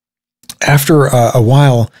a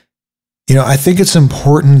while, I think it's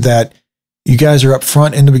important that you guys are up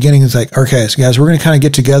front in the beginning. It's like, okay, so guys, we're going to kind of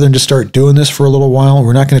get together and just start doing this for a little while.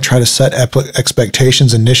 We're not going to try to set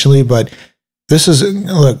expectations initially, but this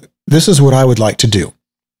is what I would like to do.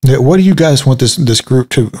 What do you guys want this group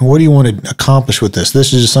to, what do you want to accomplish with this?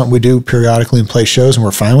 This is just something we do periodically and play shows and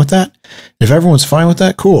we're fine with that. If everyone's fine with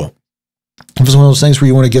that, cool. If it's one of those things where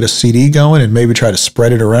you want to get a CD going and maybe try to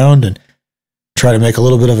spread it around and try to make a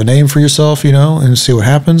little bit of a name for yourself, and see what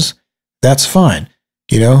happens, that's fine,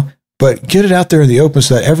 but get it out there in the open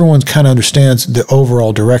so that everyone kind of understands the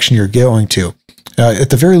overall direction you're going to. At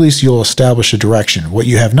the very least, you'll establish a direction. What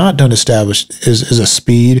you have not done established is a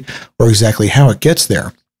speed or exactly how it gets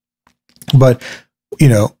there. But,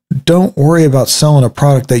 don't worry about selling a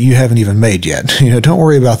product that you haven't even made yet. Don't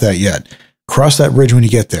worry about that yet. Cross that bridge when you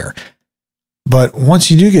get there. But once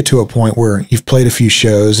you do get to a point where you've played a few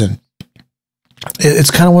shows, and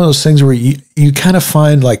it's kind of one of those things where you kind of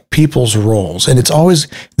find like people's roles. And it's always,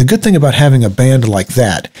 the good thing about having a band like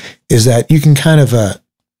that is that you can kind of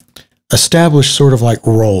establish sort of like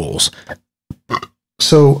roles.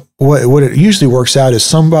 So what it usually works out is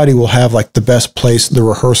somebody will have like the best place, the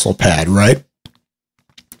rehearsal pad, right?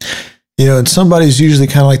 And somebody's usually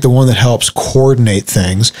kind of like the one that helps coordinate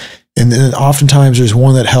things. And then oftentimes there's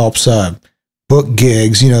one that helps book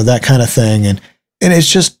gigs, that kind of thing. And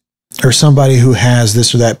it's just, or somebody who has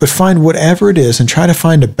this or that, but find whatever it is and try to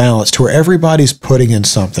find a balance to where everybody's putting in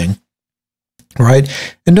something right?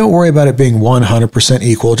 And don't worry about it being 100%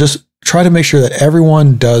 equal. Just try to make sure that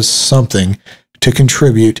everyone does something to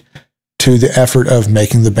contribute to the effort of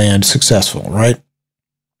making the band successful, right?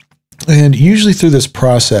 And usually through this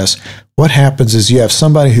process, what happens is you have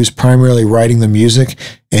somebody who's primarily writing the music,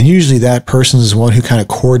 and usually that person is the one who kind of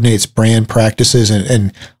coordinates brand practices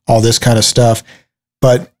and all this kind of stuff.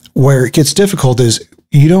 But where it gets difficult is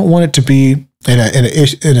you don't want it to be in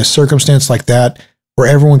a circumstance like that where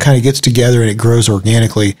everyone kind of gets together and it grows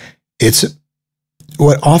organically. It's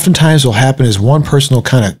what oftentimes will happen is one person will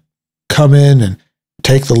kind of come in and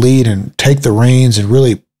take the lead and take the reins and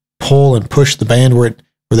really pull and push the band where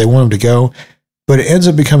they want them to go. But it ends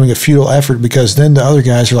up becoming a futile effort because then the other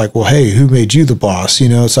guys are like, well, hey, who made you the boss? You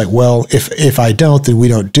know, it's like, well, if I don't, then we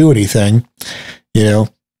don't do anything, you know?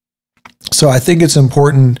 So I think it's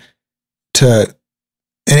important to,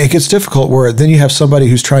 and it gets difficult where then you have somebody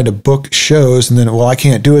who's trying to book shows and then, well, I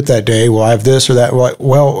can't do it that day. Well, I have this or that.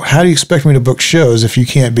 Well, how do you expect me to book shows if you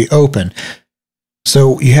can't be open?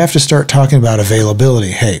 So you have to start talking about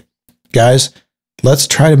availability. Hey, guys, let's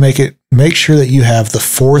try to make sure that you have the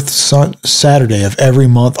fourth Saturday of every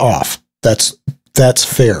month off. That's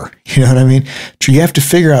fair. You know what I mean? So you have to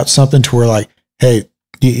figure out something to where like, hey,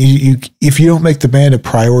 if you don't make the band a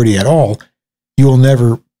priority at all, you will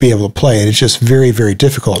never be able to play it. It's just very, very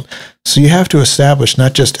difficult. So you have to establish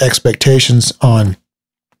not just expectations on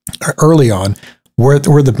early on where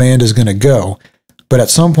the band is going to go, but at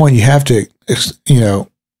some point you have to, you know,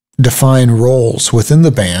 define roles within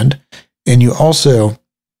the band. And you also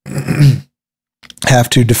have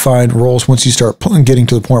to define roles once you start getting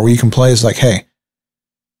to the point where you can play. It's like, hey,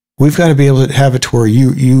 we've got to be able to have it to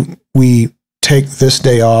where we take this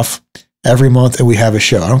day off every month and we have a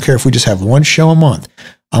show. I don't care if we just have one show a month.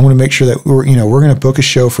 I'm going to make sure that we're going to book a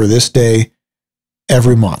show for this day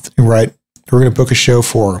every month, right? We're going to book a show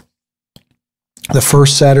for the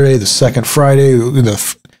first Saturday, the second Friday,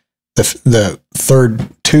 the third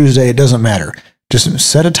Tuesday. It doesn't matter. Just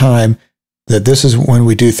set a time that this is when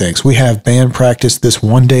we do things. We have band practice this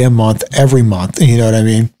one day a month, every month. You know what I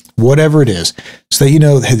mean? Whatever it is, so that you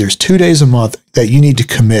know, hey, there's 2 days a month that you need to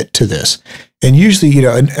commit to this. And usually, you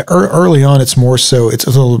know, early on, it's more so, it's a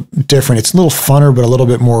little different. It's a little funner, but a little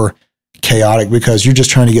bit more chaotic because you're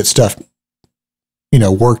just trying to get stuff, you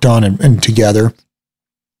know, worked on and together.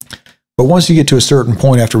 But once you get to a certain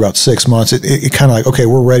point after about 6 months, it kind of like, okay,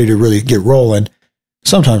 we're ready to really get rolling.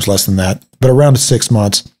 Sometimes less than that, but around 6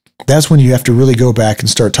 months, that's when you have to really go back and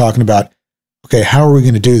start talking about, okay, how are we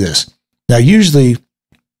going to do this? Now, usually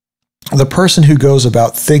the person who goes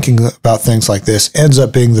about thinking about things like this ends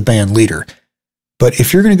up being the band leader. But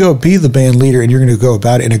if you're going to go be the band leader and you're going to go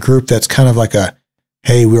about it in a group that's kind of like a,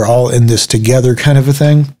 hey, we're all in this together kind of a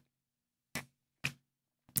thing,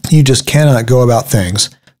 you just cannot go about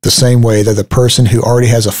things the same way that the person who already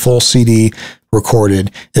has a full CD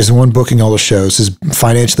recorded is the one booking all the shows, is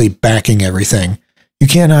financially backing everything. You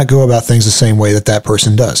cannot go about things the same way that that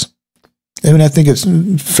person does. I mean, I think it's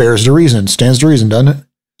fair as to reason, stands to reason, doesn't it?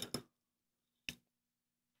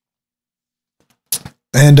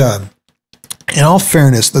 And in all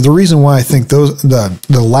fairness, the reason why I think the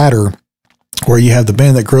latter, where you have the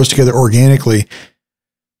band that grows together organically,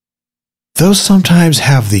 those sometimes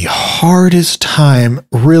have the hardest time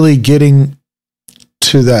really getting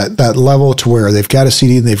to that level to where they've got a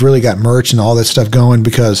CD and they've really got merch and all that stuff going,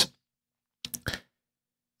 because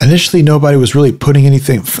initially nobody was really putting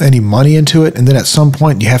any money into it. And then at some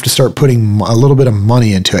point you have to start putting a little bit of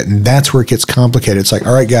money into it. And that's where it gets complicated. It's like,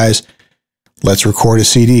 all right, guys, let's record a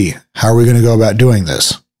CD. How are we going to go about doing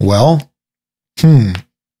this? Well, then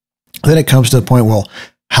it comes to the point, well,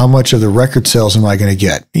 how much of the record sales am I going to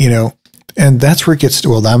get? You know, and that's where it gets to,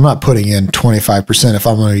 well, I'm not putting in 25% if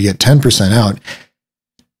I'm going to get 10% out.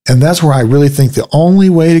 And that's where I really think the only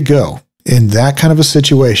way to go in that kind of a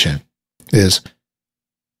situation is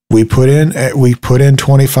we put in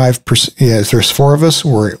 25%. Yeah, if there's four of us,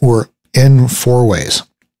 we're in 4 ways.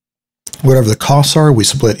 Whatever the costs are, we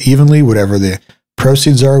split evenly. Whatever the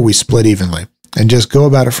proceeds are, we split evenly, and just go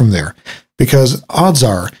about it from there. Because odds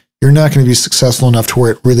are you're not going to be successful enough to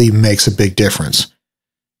where it really makes a big difference.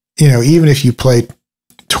 You know, even if you play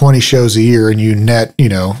 20 shows a year and you net, you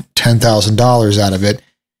know, $10,000 out of it,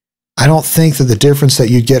 I don't think that the difference that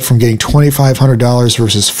you get from getting $2,500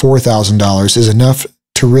 versus $4,000 is enough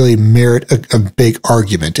to really merit a big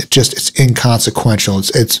argument. It's inconsequential.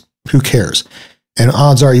 It's who cares? And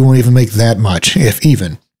odds are you won't even make that much, if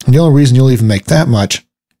even. And the only reason you'll even make that much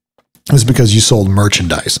is because you sold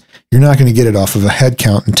merchandise. You're not going to get it off of a head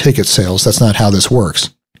count and ticket sales. That's not how this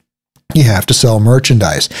works. You have to sell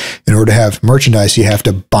merchandise. In order to have merchandise, you have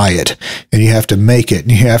to buy it, and you have to make it,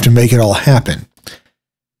 and you have to make it all happen.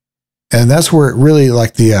 And that's where it really,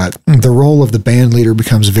 like, the role of the band leader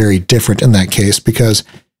becomes very different in that case, because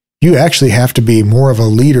you actually have to be more of a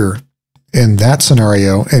leader in that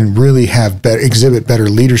scenario and really have exhibit better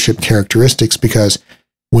leadership characteristics, because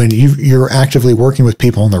when you're actively working with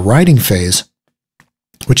people in the writing phase,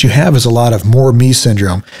 what you have is a lot of more me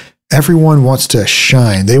syndrome. Everyone wants to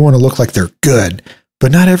shine. They want to look like they're good,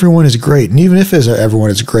 but not everyone is great. And even if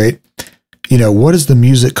everyone is great, what does the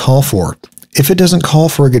music call for? If it doesn't call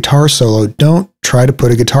for a guitar solo, don't try to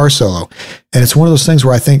put a guitar solo. And it's one of those things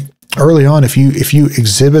where I think early on, if you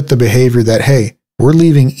exhibit the behavior that, hey, we're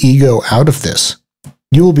leaving ego out of this,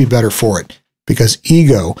 you will be better for it, because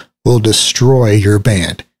ego will destroy your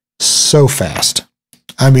band so fast.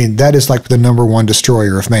 I mean, that is like the number one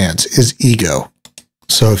destroyer of bands, is ego.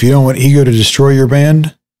 So if you don't want ego to destroy your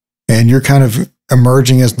band and you're kind of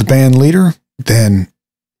emerging as the band leader, then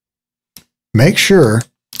make sure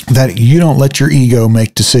that you don't let your ego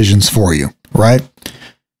make decisions for you, right?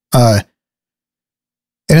 And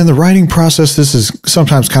in the writing process, this is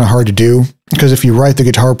sometimes kind of hard to do, because if you write the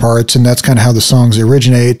guitar parts and that's kind of how the songs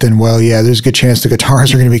originate, then, well, yeah, there's a good chance the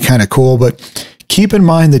guitars are going to be kind of cool, but keep in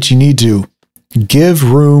mind that you need to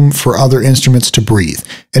give room for other instruments to breathe,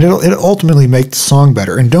 and it'll ultimately make the song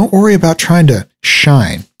better. And don't worry about trying to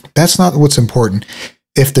shine. That's not what's important.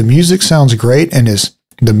 If the music sounds great and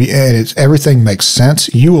everything makes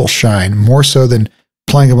sense, you will shine more so than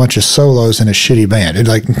playing a bunch of solos in a shitty band.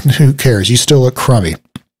 Who cares? You still look crummy,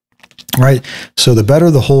 right? So the better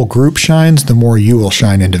the whole group shines, the more you will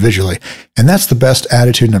shine individually. And that's the best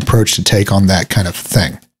attitude and approach to take on that kind of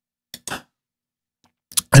thing.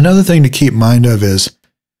 Another thing to keep mind of is,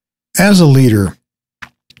 as a leader,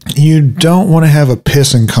 you don't want to have a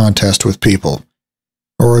pissing contest with people,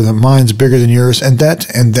 or the mine's bigger than yours. And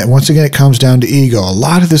that once again, it comes down to ego. A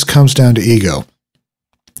lot of this comes down to ego.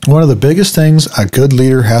 One of the biggest things a good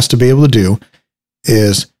leader has to be able to do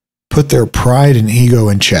is put their pride and ego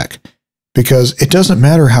in check, because it doesn't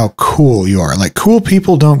matter how cool you are. Like, cool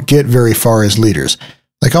people don't get very far as leaders.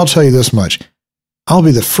 Like, I'll tell you this much. I'll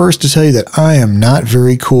be the first to tell you that I am not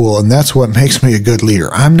very cool, and that's what makes me a good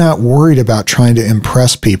leader. I'm not worried about trying to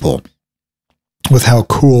impress people with how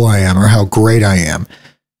cool I am or how great I am.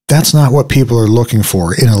 That's not what people are looking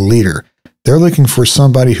for in a leader. They're looking for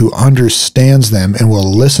somebody who understands them and will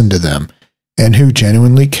listen to them, and who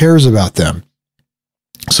genuinely cares about them.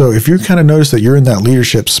 So if you kind of notice that you're in that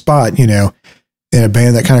leadership spot, in a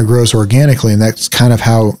band that kind of grows organically, and that's kind of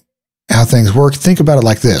how things work, think about it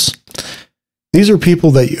like this. These are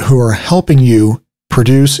people who are helping you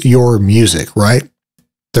produce your music, right?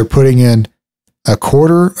 They're putting in a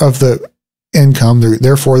quarter of the income,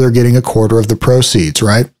 therefore they're getting a quarter of the proceeds,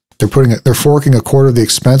 right? They're forking a quarter of the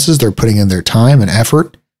expenses, they're putting in their time and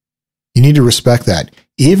effort. You need to respect that.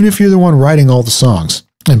 Even if you're the one writing all the songs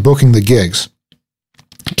and booking the gigs,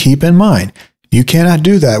 keep in mind, you cannot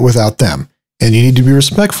do that without them, and you need to be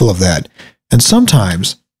respectful of that. And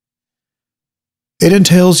sometimes it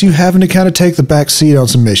entails you having to kind of take the back seat on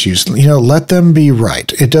some issues. Let them be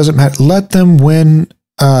right. It doesn't matter. Let them win,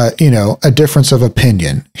 a difference of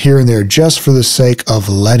opinion here and there, just for the sake of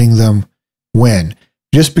letting them win.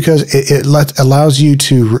 Just because it allows you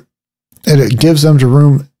to, and it gives them the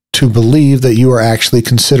room to believe that you are actually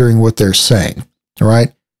considering what they're saying,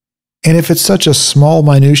 right? And if it's such a small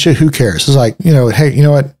minutia, who cares? It's like, hey, you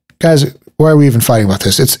know what, guys, why are we even fighting about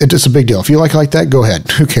this? It's a big deal. If you like that, go ahead.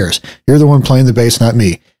 Who cares? You're the one playing the bass, not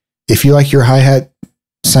me. If you like your hi-hat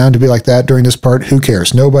sound to be like that during this part, who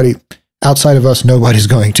cares? Nobody, outside of us, nobody's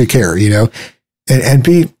going to care, and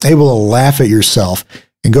be able to laugh at yourself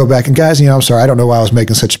and go back and, guys, I'm sorry, I don't know why I was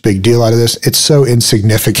making such a big deal out of this. It's so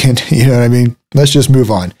insignificant. You know what I mean? Let's just move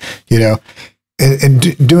on,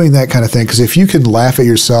 and doing that kind of thing. Because if you can laugh at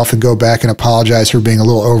yourself and go back and apologize for being a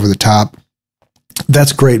little over the top,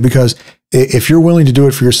 that's great, because if you're willing to do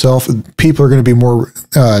it for yourself, people are going to be more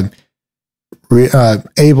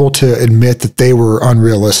able to admit that they were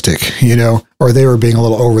unrealistic, or they were being a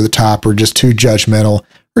little over the top, or just too judgmental,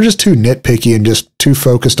 or just too nitpicky and just too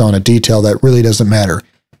focused on a detail that really doesn't matter.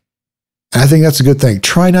 And I think that's a good thing.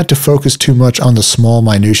 Try not to focus too much on the small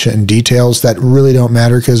minutia and details that really don't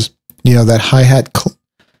matter, because, that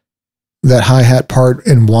hi-hat part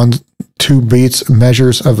in 1-2 beats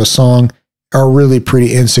measures of a song are really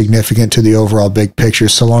pretty insignificant to the overall big picture,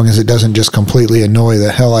 so long as it doesn't just completely annoy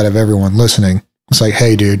the hell out of everyone listening. It's like,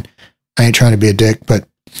 hey, dude, I ain't trying to be a dick, but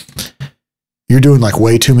you're doing like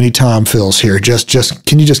way too many tom fills here.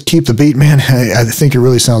 Can you just keep the beat, man? I think it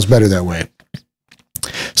really sounds better that way.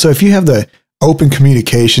 So if you have the open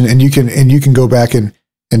communication, and you can go back and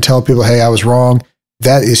tell people, hey, I was wrong.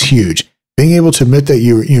 That is huge. Being able to admit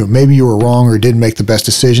that maybe you were wrong or didn't make the best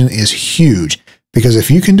decision is huge, because if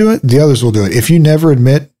you can do it, the others will do it. If you never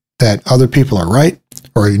admit that other people are right,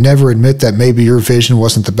 or you never admit that maybe your vision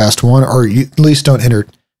wasn't the best one, or you at least don't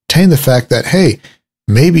entertain the fact that, hey,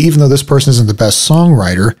 maybe even though this person isn't the best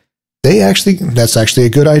songwriter, that's actually a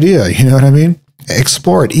good idea. You know what I mean?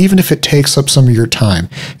 Explore it. Even if it takes up some of your time,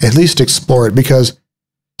 at least explore it, because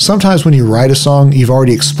sometimes when you write a song, you've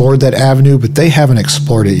already explored that avenue, but they haven't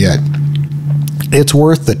explored it yet. It's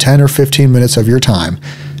worth the 10 or 15 minutes of your time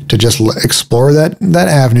to just explore that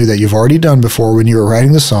avenue that you've already done before when you were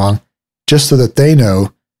writing the song, just so that they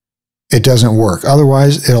know it doesn't work.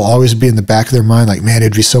 Otherwise, it'll always be in the back of their mind like, man,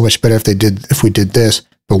 it'd be so much better if we did this.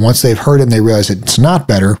 But once they've heard it and they realize it's not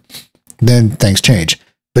better, then things change.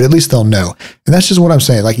 But at least they'll know. And that's just what I'm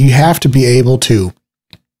saying. Like, you have to be able to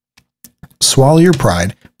swallow your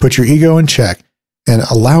pride, put your ego in check, and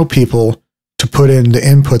allow people to put in the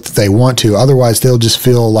input that they want to. Otherwise, they'll just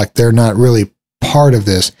feel like they're not really part of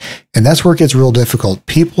this. And that's where it gets real difficult.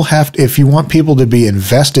 If you want people to be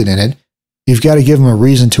invested in it, you've got to give them a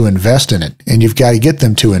reason to invest in it. And you've got to get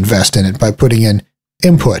them to invest in it by putting in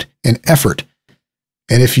input and effort.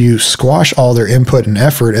 And if you squash all their input and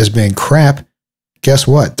effort as being crap, guess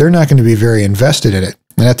what? They're not going to be very invested in it.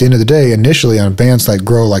 And at the end of the day, initially on bands that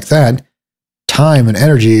grow like that, time and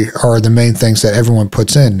energy are the main things that everyone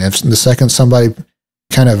puts in. If the second somebody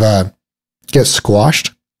kind of gets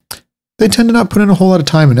squashed, they tend to not put in a whole lot of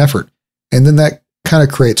time and effort. And then that kind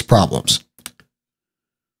of creates problems.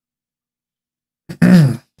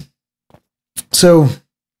 So,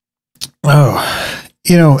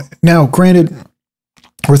 now granted,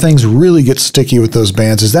 where things really get sticky with those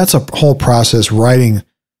bands is that's a whole process, writing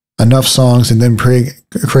enough songs and then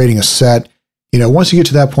creating a set. Once you get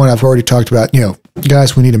to that point, I've already talked about,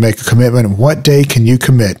 guys, we need to make a commitment. What day can you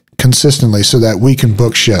commit consistently so that we can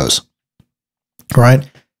book shows? Right?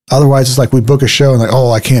 Otherwise, it's like we book a show and like,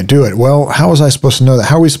 oh, I can't do it. Well, how was I supposed to know that?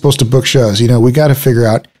 How are we supposed to book shows? We got to figure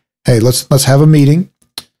out, hey, let's have a meeting.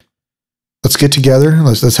 Let's get together.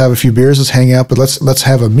 Let's have a few beers. Let's hang out. But let's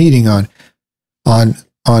have a meeting on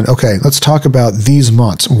okay, let's talk about these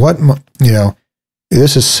months. What,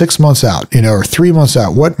 this is 6 months out, or 3 months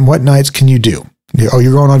out. What nights can you do? Oh,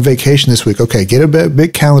 you're going on vacation this week. Okay, get a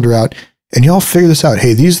big calendar out and y'all figure this out.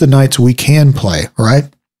 Hey, these are the nights we can play, all right?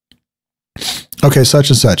 Okay, such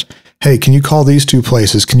and such. Hey, can you call these 2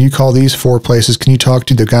 places? Can you call these 4 places? Can you talk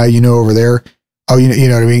to the guy over there? Oh, you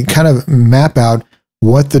know what I mean? Kind of map out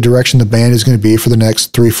what the direction the band is going to be for the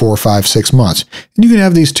next 3, 4, 5, 6 months. And you can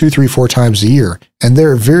have these 2, 3, 4 times a year. And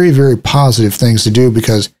they're very, very positive things to do,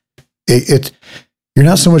 because you're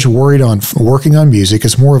not so much worried on working on music.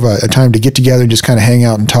 It's more of a time to get together and just kind of hang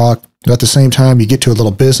out and talk. But at the same time, you get to a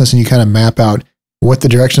little business and you kind of map out what the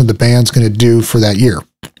direction of the band's going to do for that year,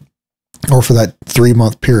 or for that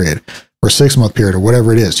 3-month period or 6-month period, or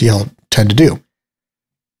whatever it is y'all tend to do.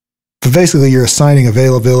 But basically, you're assigning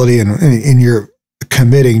availability and you're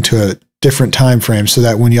committing to a different time frame, so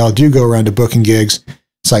that when y'all do go around to booking gigs,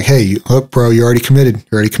 it's like, hey, look, bro, you already committed.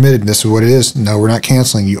 You're already committed. This is what it is. No, we're not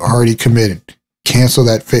canceling. You already committed. Cancel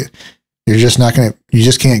that fit. You just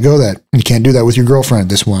can't go that. You can't do that with your girlfriend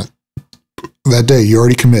this month. That day, you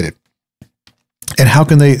already committed. And how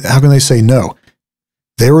can they say no?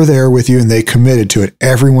 They were there with you and they committed to it.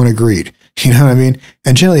 Everyone agreed. You know what I mean?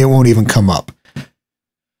 And generally, it won't even come up.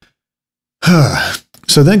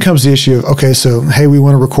 So then comes the issue of, okay, so hey, we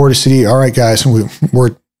want to record a CD. All right, guys, we're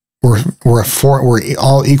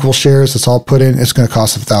all equal shares. Let's all put in. It's going to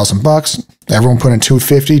cost $1,000. Everyone put in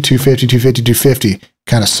 $250.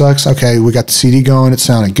 Kind of sucks. Okay, we got the CD going. It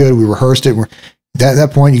sounded good. We rehearsed it. At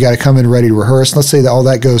that point, you got to come in ready to rehearse. Let's say that all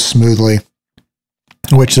that goes smoothly,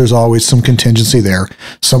 which there's always some contingency there.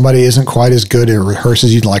 Somebody isn't quite as good at rehearse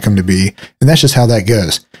as you'd like them to be, and that's just how that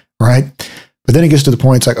goes, right? But then it gets to the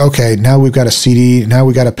point, it's like, okay, now we've got a CD, now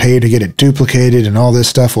we got to pay to get it duplicated and all this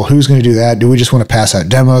stuff. Well, who's going to do that? Do we just want to pass out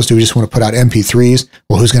demos? Do we just want to put out MP3s?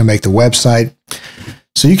 Well, who's going to make the website?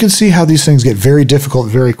 So you can see how these things get very difficult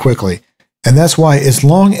very quickly. And that's why, as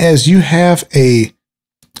long as you have a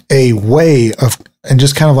way of, and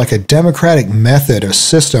just kind of like a democratic method, a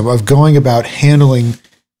system of going about handling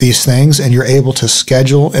these things, and you're able to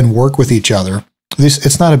schedule and work with each other,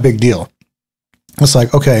 it's not a big deal. It's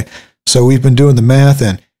like, okay, so we've been doing the math,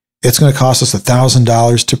 and it's going to cost us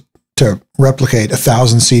 $1,000 to replicate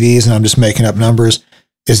 1,000 CDs, and I'm just making up numbers.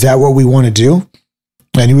 Is that what we want to do?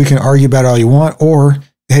 And we can argue about it all you want, or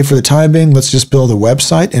hey, for the time being, let's just build a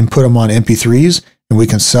website and put them on MP3s, and we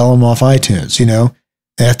can sell them off iTunes,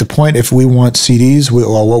 And at the point, if we want CDs,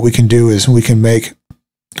 well, what we can do is we can make,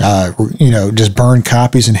 just burn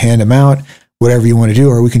copies and hand them out, whatever you want to do,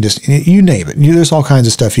 or we can just, you name it. There's all kinds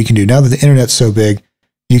of stuff you can do. Now that the internet's so big,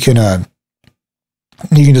 you can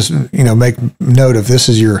just, make note of this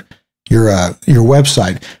is your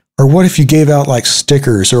website. Or what if you gave out like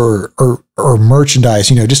stickers or merchandise,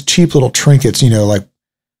 just cheap little trinkets, like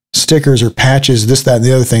stickers or patches, this, that, and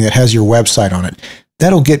the other thing that has your website on it.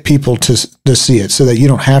 That'll get people to see it so that you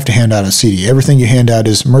don't have to hand out a CD. Everything you hand out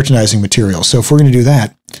is merchandising material. So if we're going to do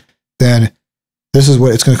that, then this is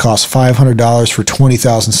what it's going to cost, $500 for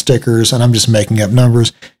 20,000 stickers. And I'm just making up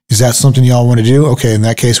numbers. Is that something y'all want to do? Okay, in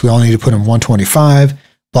that case, we all need to put in 125,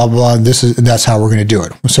 blah, blah, blah. That's how we're going to do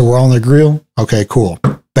it. So we're all on the grill. Okay, cool.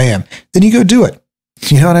 Bam. Then you go do it.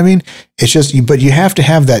 You know what I mean? It's just, but you have to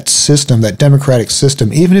have that system, that democratic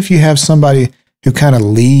system, even if you have somebody who kind of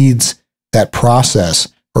leads that process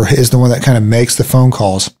or is the one that kind of makes the phone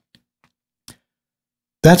calls.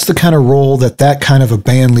 That's the kind of role that kind of a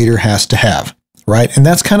band leader has to have, right? And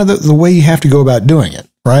that's kind of the way you have to go about doing it,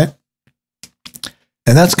 right?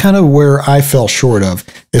 And that's kind of where I fell short of,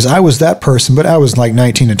 is I was that person, but I was like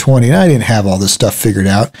 19 and 20, and I didn't have all this stuff figured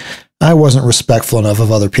out. I wasn't respectful enough of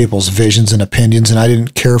other people's visions and opinions, and I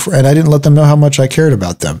didn't care for, and I didn't let them know how much I cared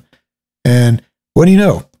about them. And what do you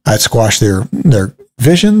know? I'd squash their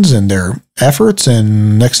visions and their efforts,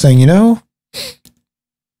 and next thing you know,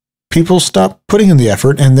 people stopped putting in the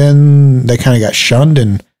effort, and then they kind of got shunned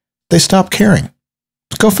and they stopped caring.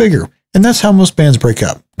 Go figure. And that's how most bands break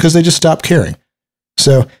up, because they just stop caring.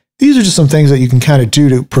 So these are just some things that you can kind of do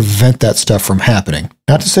to prevent that stuff from happening.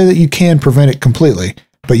 Not to say that you can prevent it completely,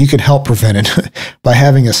 but you can help prevent it by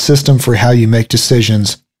having a system for how you make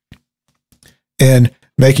decisions and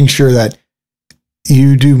making sure that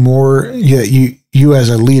you do more, you as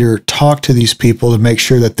a leader talk to these people to make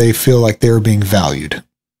sure that they feel like they're being valued.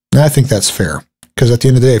 And I think that's fair, because at the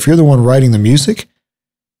end of the day, if you're the one writing the music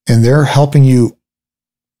and they're helping you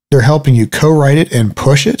co-write it and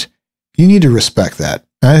push it, you need to respect that.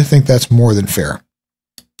 And I think that's more than fair.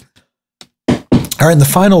 All right, and the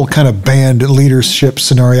final kind of band leadership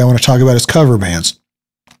scenario I want to talk about is cover bands.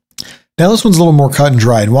 Now, this one's a little more cut and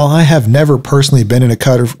dry, and while I have never personally been in a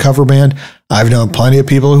cover band, I've known plenty of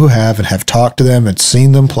people who have and have talked to them and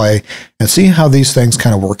seen them play and see how these things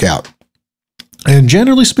kind of work out. And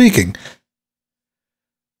generally speaking,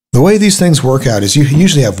 the way these things work out is you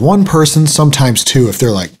usually have one person, sometimes two, if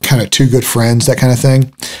they're like kind of two good friends, that kind of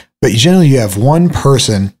thing. But generally you have one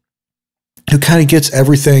person who kind of gets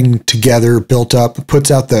everything together, built up,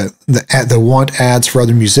 puts out the want ads for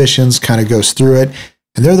other musicians, kind of goes through it.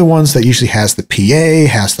 And they're the ones that usually has the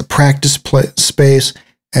PA, has the practice space,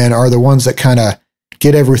 and are the ones that kind of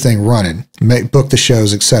get everything running, book the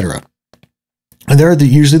shows, etc. And they're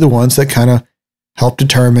usually the ones that kind of help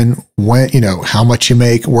determine when, how much you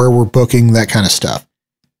make, where we're booking, that kind of stuff.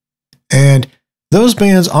 And those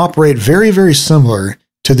bands operate very, very similar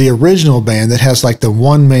to the original band that has like the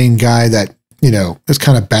one main guy that, is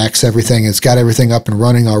kind of backs everything. It's got everything up and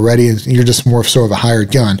running already, and you're just more of sort of a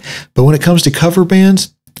hired gun. But when it comes to cover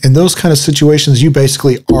bands, in those kind of situations, you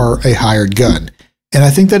basically are a hired gun. And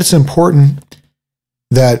I think that it's important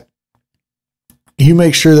that you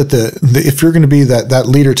make sure that if you're going to be that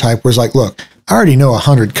leader type where it's like, look, I already know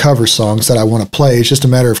 100 cover songs that I want to play. It's just a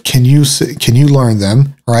matter of, can you learn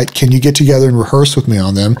them? All right. Can you get together and rehearse with me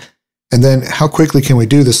on them? And then how quickly can we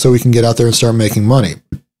do this so we can get out there and start making money?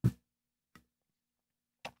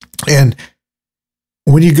 And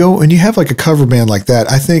when you have like a cover band like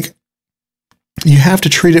that, I think you have to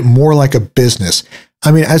treat it more like a business.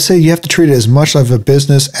 I mean, I'd say you have to treat it as much of a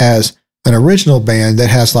business as an original band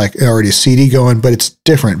that has like already a CD going, but it's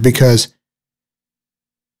different because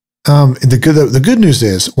the good news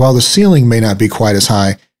is, while the ceiling may not be quite as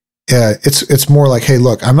high, it's more like, hey,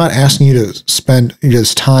 look, I'm not asking you to spend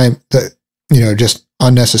this time that, just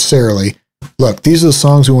unnecessarily. Look, these are the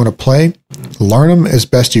songs we want to play. Learn them as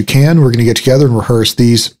best you can. We're going to get together and rehearse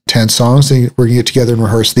these 10 songs. We're going to get together and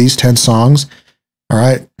rehearse these 10 songs. All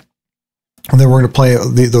right. And then we're going to play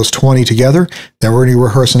those 20 together. Then we're going to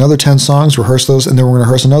rehearse another 10 songs, rehearse those, and then we're going to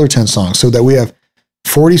rehearse another 10 songs so that we have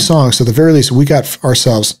 40 songs. So at the very least, we got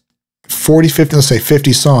ourselves 40, 50, let's say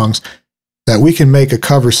 50 songs that we can make a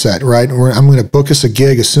cover set, right? I'm going to book us a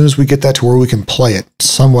gig as soon as we get that to where we can play it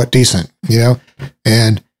somewhat decent,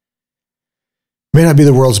 and it may not be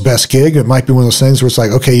the world's best gig. It might be one of those things where it's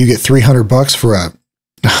like, okay, you get $300 for a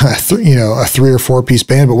 3 or 4 piece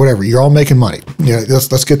band, but whatever, you're all making money.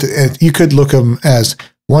 Let's get to, and you could look at them as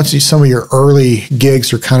some of your early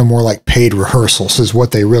gigs are kind of more like paid rehearsals is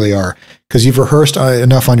what they really are. Because you've rehearsed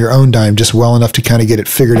enough on your own dime, just well enough to kind of get it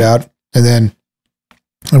figured out. And then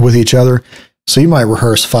with each other. So you might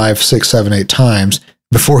rehearse 5, 6, 7, 8 times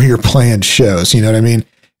before you're playing shows. You know what I mean?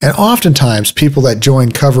 And oftentimes people that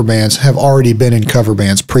join cover bands have already been in cover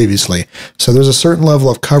bands previously. So there's a certain level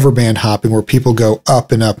of cover band hopping where people go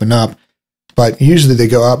up and up and up. But usually they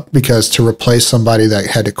go up because to replace somebody that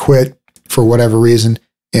had to quit for whatever reason.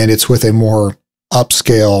 And it's with a more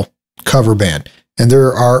upscale cover band. And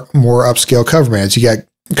there are more upscale cover bands. You got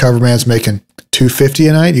cover bands making $250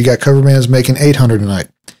 a night. You got cover bands making $800 a night.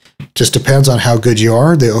 Just depends on how good you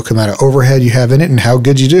are, the amount of overhead you have in it, and how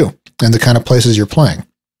good you do, and the kind of places you're playing.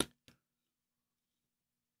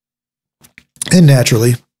 And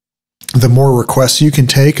naturally, the more requests you can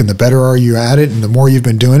take and the better are you at it, and the more you've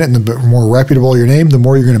been doing it and the more reputable your name, the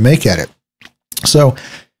more you're going to make at it. So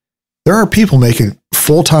there are people making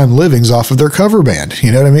full-time livings off of their cover band.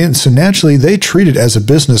 You know what I mean? So naturally, they treat it as a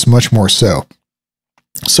business much more so.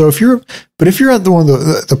 So if you're at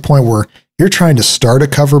the point where you're trying to start a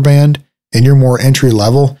cover band and you're more entry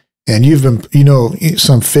level and you've been,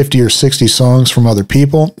 some 50 or 60 songs from other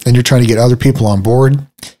people and you're trying to get other people on board,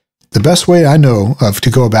 the best way I know of to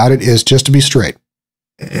go about it is just to be straight.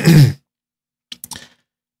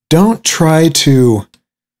 Don't try to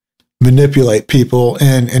manipulate people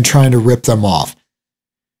and trying to rip them off.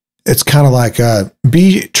 It's kind of like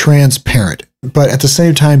be transparent, but at the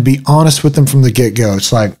same time, be honest with them from the get-go.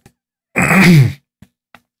 It's like,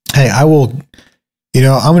 hey, I will,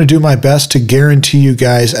 I'm going to do my best to guarantee you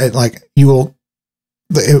guys,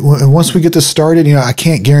 once we get this started, I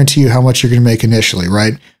can't guarantee you how much you're going to make initially,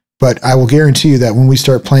 right? But I will guarantee you that when we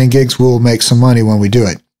start playing gigs, we'll make some money when we do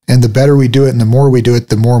it. And the better we do it and the more we do it,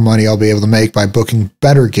 the more money I'll be able to make by booking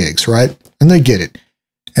better gigs, right? And they get it.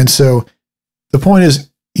 And so the point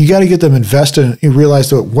is, you got to get them invested and you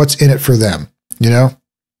realize what's in it for them,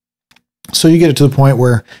 So you get it to the point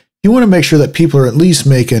where you want to make sure that people are at least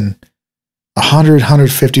making $100,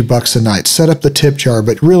 $150 a night. Set up the tip jar,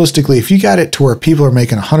 but realistically, if you got it to where people are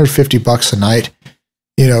making $150 a night,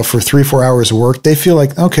 for 3-4 hours of work, they feel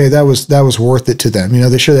like, okay, that was worth it to them.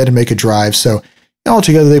 They sure they had to make a drive. So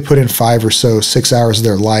altogether, they put in 5 or so, 6 hours of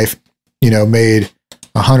their life, made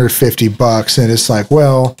 $150. And it's like,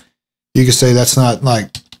 well, you could say that's not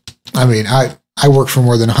like, I work for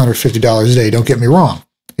more than $150 a day. Don't get me wrong,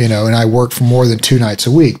 and I work for more than 2 nights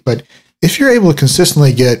a week. But if you're able to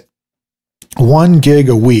consistently get 1 gig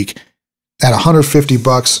a week at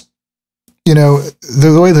 $150,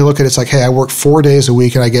 the way they look at it's like, hey, I work 4 days a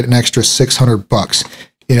week and I get an extra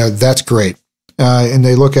 $600. That's great. And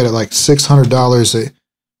they look at it like $600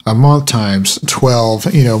 a month times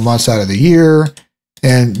 12, months out of the year.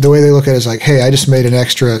 And the way they look at it is like, hey, I just made an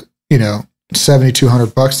extra,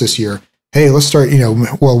 $7,200 this year. Hey, let's start,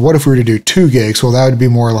 well, what if we were to do 2 gigs? Well, that would be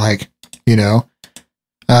more like,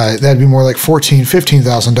 that'd be more like $14,000,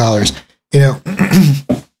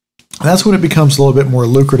 $15,000. That's when it becomes a little bit more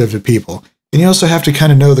lucrative to people. And you also have to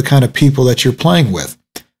kind of know the kind of people that you're playing with.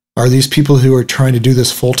 Are these people who are trying to do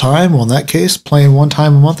this full time? Well, in that case, playing 1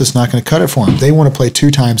 time a month is not going to cut it for them. They want to play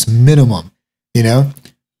 2 times minimum,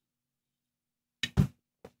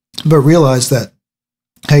 But realize that,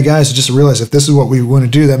 hey guys, just realize if this is what we want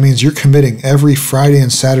to do, that means you're committing every Friday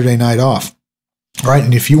and Saturday night off. All right.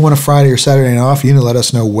 And if you want a Friday or Saturday night off, you need to let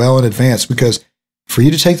us know well in advance, because for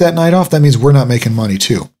you to take that night off, that means we're not making money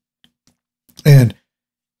too. And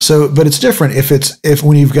so, but it's different if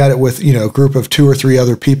when you've got it with, a group of 2 or 3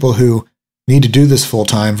 other people who need to do this full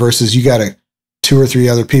time versus you got 2 or 3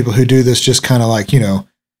 other people who do this just kind of like, a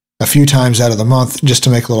few times out of the month just to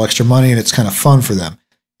make a little extra money, and it's kind of fun for them.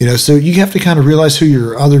 So you have to kind of realize who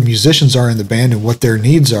your other musicians are in the band and what their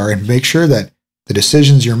needs are, and make sure that the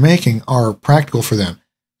decisions you're making are practical for them.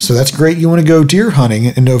 So that's great. You want to go deer hunting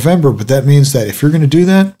in November, but that means that if you're going to do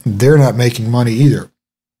that, they're not making money either.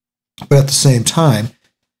 But at the same time,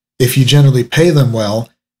 if you generally pay them well,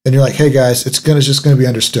 then you're like, hey guys, it's just going to be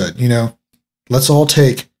understood. Let's all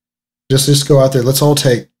go out there. Let's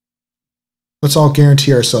all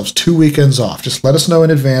guarantee ourselves 2 weekends off. Just let us know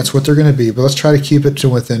in advance what they're going to be, but let's try to keep it to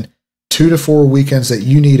within 2 to 4 weekends that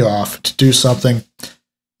you need off to do something,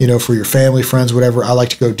 for your family, friends, whatever. I like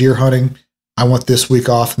to go deer hunting. I want this week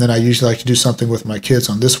off, and then I usually like to do something with my kids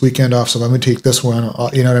on this weekend off, so let me take this one,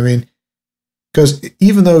 you know what I mean? Because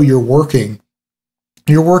even though you're working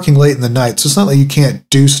late in the night, so it's not like you can't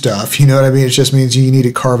do stuff, you know what I mean? It just means you need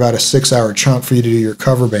to carve out a 6-hour chunk for you to do your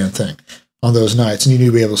cover band thing on those nights, and you need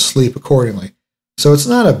to be able to sleep accordingly. So it's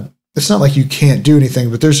not like you can't do anything,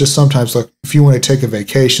 but there's just sometimes, like, if you want to take a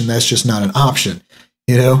vacation, that's just not an option,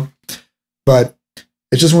 But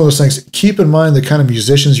it's just one of those things. Keep in mind the kind of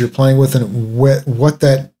musicians you're playing with and what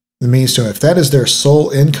that means to them. If that is their sole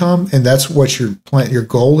income and that's what your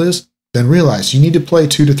goal is, then realize you need to play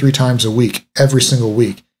 2 to 3 times a week, every single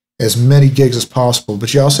week, as many gigs as possible.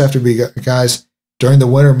 But you also have to be, guys, during the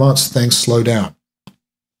winter months, things slow down.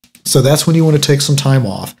 So that's when you want to take some time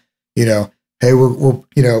off. You know, hey, we're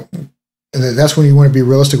you know, that's when you want to be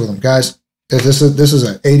realistic with them. Guys, this is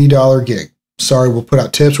an $80 gig. Sorry, we'll put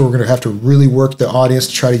out tips. We're going to have to really work the audience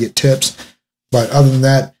to try to get tips. But other than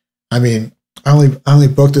that, I mean, I only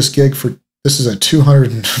booked this gig for, this is a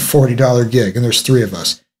 $240 gig, and there's 3 of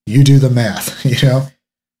us. You do the math, you know.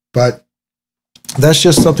 But that's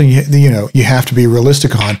just something you know you have to be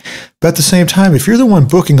realistic on. But at the same time, if you're the one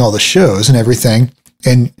booking all the shows and everything,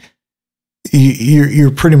 and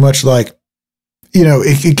you're pretty much like, you know,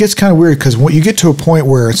 it gets kind of weird because when you get to a point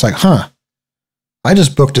where it's like, huh, I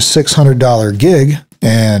just booked a $600 gig,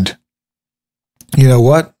 and you know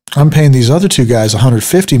what? I'm paying these other 2 guys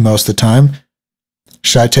 $150 most of the time.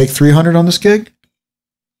 Should I take $300 on this gig?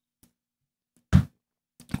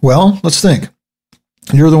 Well, let's think.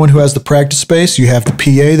 You're the one who has the practice space. You have the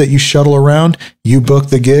PA that you shuttle around. You book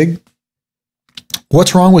the gig.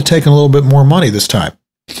 What's wrong with taking a little bit more money this time?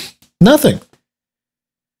 Nothing.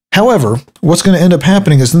 However, what's going to end up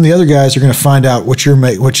happening is then the other guys are going to find out what you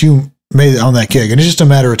made on that gig, and it's just a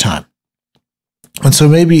matter of time. And so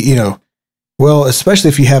maybe, you know, well, especially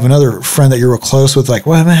if you have another friend that you're real close with, like,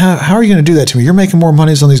 well, man, how are you going to do that to me? You're making more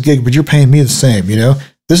money on these gigs, but you're paying me the same, you know?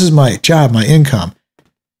 This is my job, my income.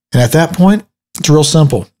 And at that point, it's real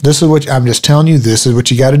simple. This is what I'm just telling you, this is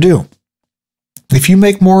what you got to do. If you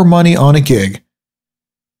make more money on a gig,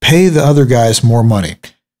 pay the other guys more money.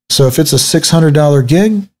 So if it's a $600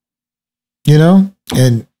 gig, you know,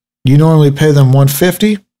 and you normally pay them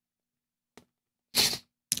 $150,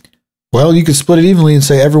 well, you could split it evenly and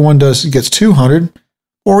say everyone gets $200,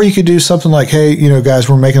 or you could do something like, hey, you know, guys,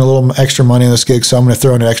 we're making a little extra money on this gig, so I'm going to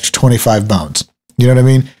throw in an extra 25 bones. You know what I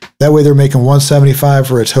mean? That way they're making $175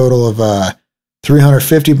 for a total of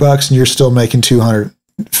 $350, and you're still making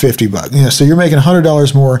 $250. You know, so you're making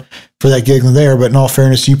 $100 more for that gig than there. But in all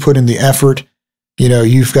fairness, you put in the effort. You know,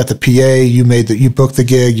 you've got the PA, you booked the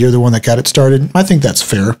gig, you're the one that got it started. I think that's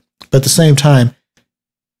fair. But at the same time,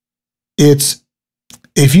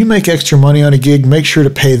 if you make extra money on a gig, make sure to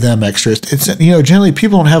pay them extra. It's, you know, generally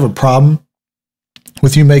people don't have a problem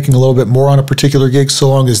with you making a little bit more on a particular gig so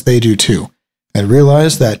long as they do too. And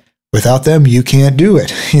realize that without them, you can't do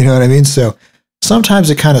it. You know what I mean? So sometimes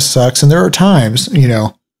it kind of sucks. And there are times, you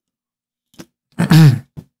know,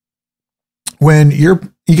 when you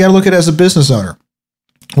got to look at it as a business owner.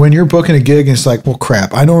 When you're booking a gig and it's like, well,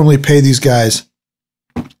 crap, I normally pay these guys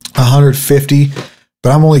 $150, but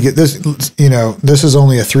I'm only get this, you know, this is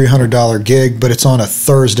only a $300 gig, but it's on a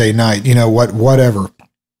Thursday night, you know, whatever.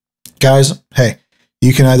 Guys, hey,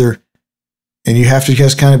 you can either, and you have to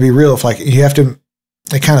just kind of be real. If like, you have to,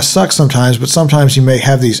 it kind of sucks sometimes, but sometimes you may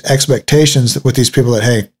have these expectations with these people that,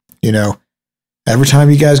 hey, you know, every time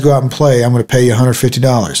you guys go out and play, I'm going to pay you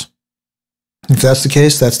 $150. If that's the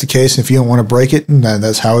case, that's the case. If you don't want to break it, then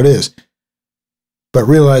that's how it is. But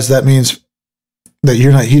realize that means that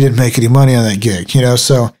you didn't make any money on that gig, you know?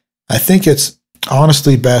 So I think it's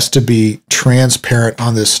honestly best to be transparent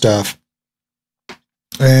on this stuff.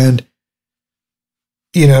 And,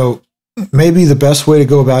 you know, maybe the best way to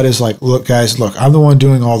go about it is like, look, guys, look, I'm the one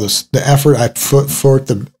doing all this, the effort. I put forth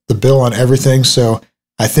the bill on everything. So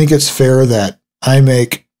I think it's fair that I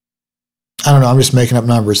make, I don't know, I'm just making up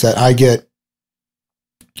numbers, that I get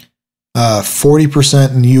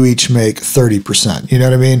 40% and you each make 30%. You know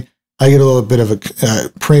what I mean? I get a little bit of a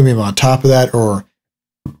premium on top of that or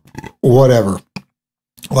whatever.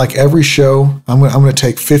 Like every show, I'm going to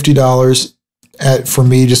take $50 for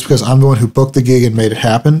me just because I'm the one who booked the gig and made it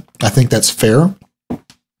happen. I think that's fair.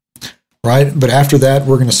 Right? But after that,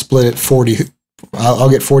 we're going to split it 40. I'll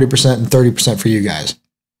get 40% and 30% for you guys.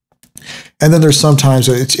 And then there's sometimes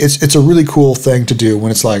it's a really cool thing to do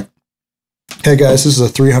when it's like, hey guys, this is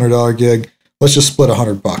a $300 gig. Let's just split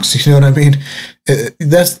 $100. You know what I mean?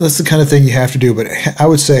 That's the kind of thing you have to do. But I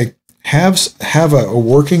would say have a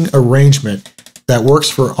working arrangement that works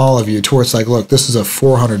for all of you. Towards like, look, this is a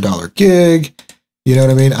 $400 gig. You know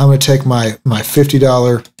what I mean? I'm going to take my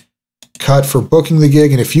 $50 cut for booking the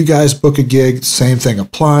gig, and if you guys book a gig, same thing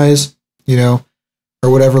applies. You know,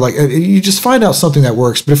 or whatever. Like you just find out something that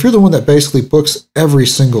works. But if you're the one that basically books every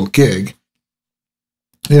single gig,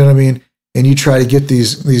 you know what I mean? And you try to get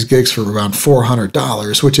these gigs for around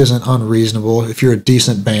 $400, which isn't unreasonable if you're a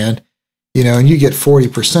decent band, you know, and you get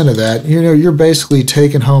 40% of that, you know, you're basically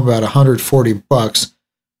taking home about $140,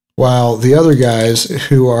 while the other guys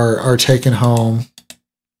who are taking home,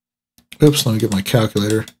 oops, let me get my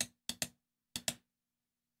calculator.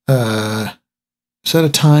 Is that a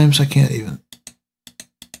times? I can't even.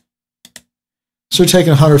 So they're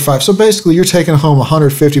taking 105. So basically, you're taking home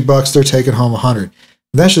 150 bucks. They're taking home 100.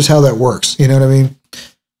 That's just how that works. You know what I mean?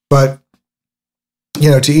 But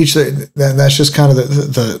to each, that's just kind of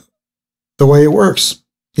the way it works.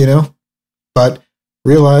 But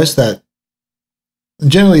realize that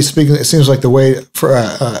generally speaking, it seems like the way for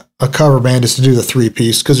a cover band is to do the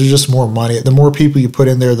 3-piece because there's just more money. The more people you put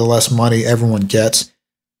in there, the less money everyone gets.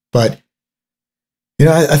 But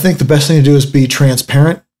I think the best thing to do is be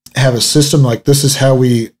transparent. Have a system like this is how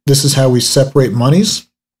we separate monies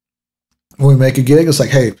when we make a gig. It's like,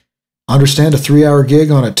 hey, understand a 3-hour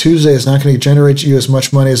gig on a Tuesday is not going to generate you as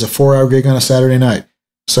much money as a 4-hour gig on a Saturday night.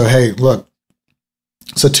 So hey, look,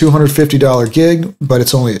 it's a $250 gig, but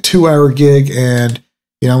it's only a 2-hour gig, and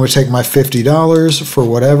I'm going to take my $50 for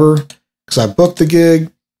whatever because I booked the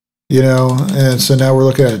gig, and so now we're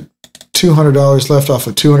looking at $200 left off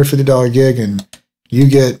a $250 gig, and you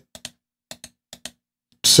get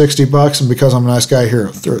 $60, and because I'm a nice guy here,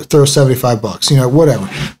 throw $75,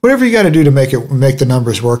 whatever you got to do to make the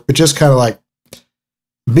numbers work, but just kind of like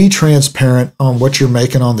be transparent on what you're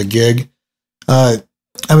making on the gig.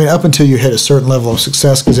 Up until you hit a certain level of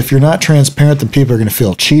success, because if you're not transparent, then people are going to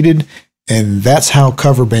feel cheated, and that's how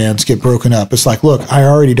cover bands get broken up. It's like, look, I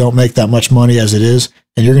already don't make that much money as it is,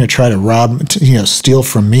 and you're going to try to rob, steal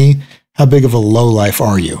from me. How big of a lowlife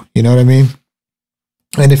are you? You know what I mean?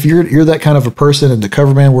 And if you're that kind of a person in the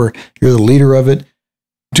cover band where you're the leader of it,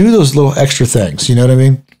 do those little extra things. You know what I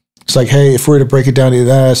mean? It's like, hey, if we're to break it down to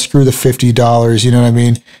that, screw the $50. You know what I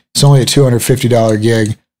mean? It's only a $250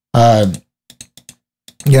 gig. I'm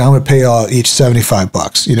going to pay y'all each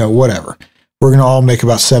 $75. Whatever. We're going to all make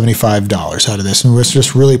about $75 out of this, and let's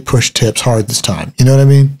just really push tips hard this time. You know what I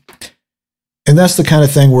mean? And that's the kind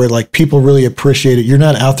of thing where like people really appreciate it. You're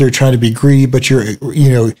not out there trying to be greedy, but you're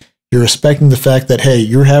respecting the fact that, hey,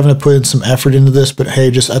 you're having to put in some effort into this, but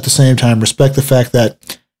hey, just at the same time, respect the fact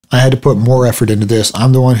that I had to put more effort into this.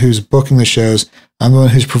 I'm the one who's booking the shows. I'm the one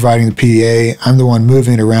who's providing the PA. I'm the one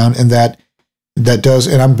moving it around, and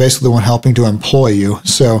and I'm basically the one helping to employ you.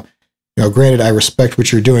 So, granted, I respect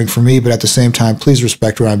what you're doing for me, but at the same time, please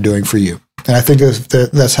respect what I'm doing for you. And I think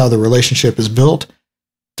that's how the relationship is built.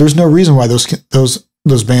 There's no reason why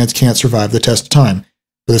those bands can't survive the test of time.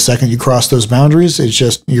 But the second you cross those boundaries, it's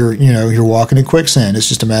just you're walking in quicksand. It's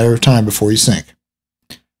just a matter of time before you sink.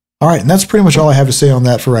 All right, and that's pretty much all I have to say on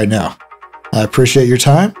that for right now. I appreciate your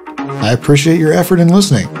time. I appreciate your effort in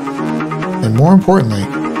listening. And more importantly,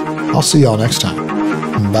 I'll see y'all next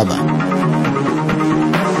time. Bye-bye.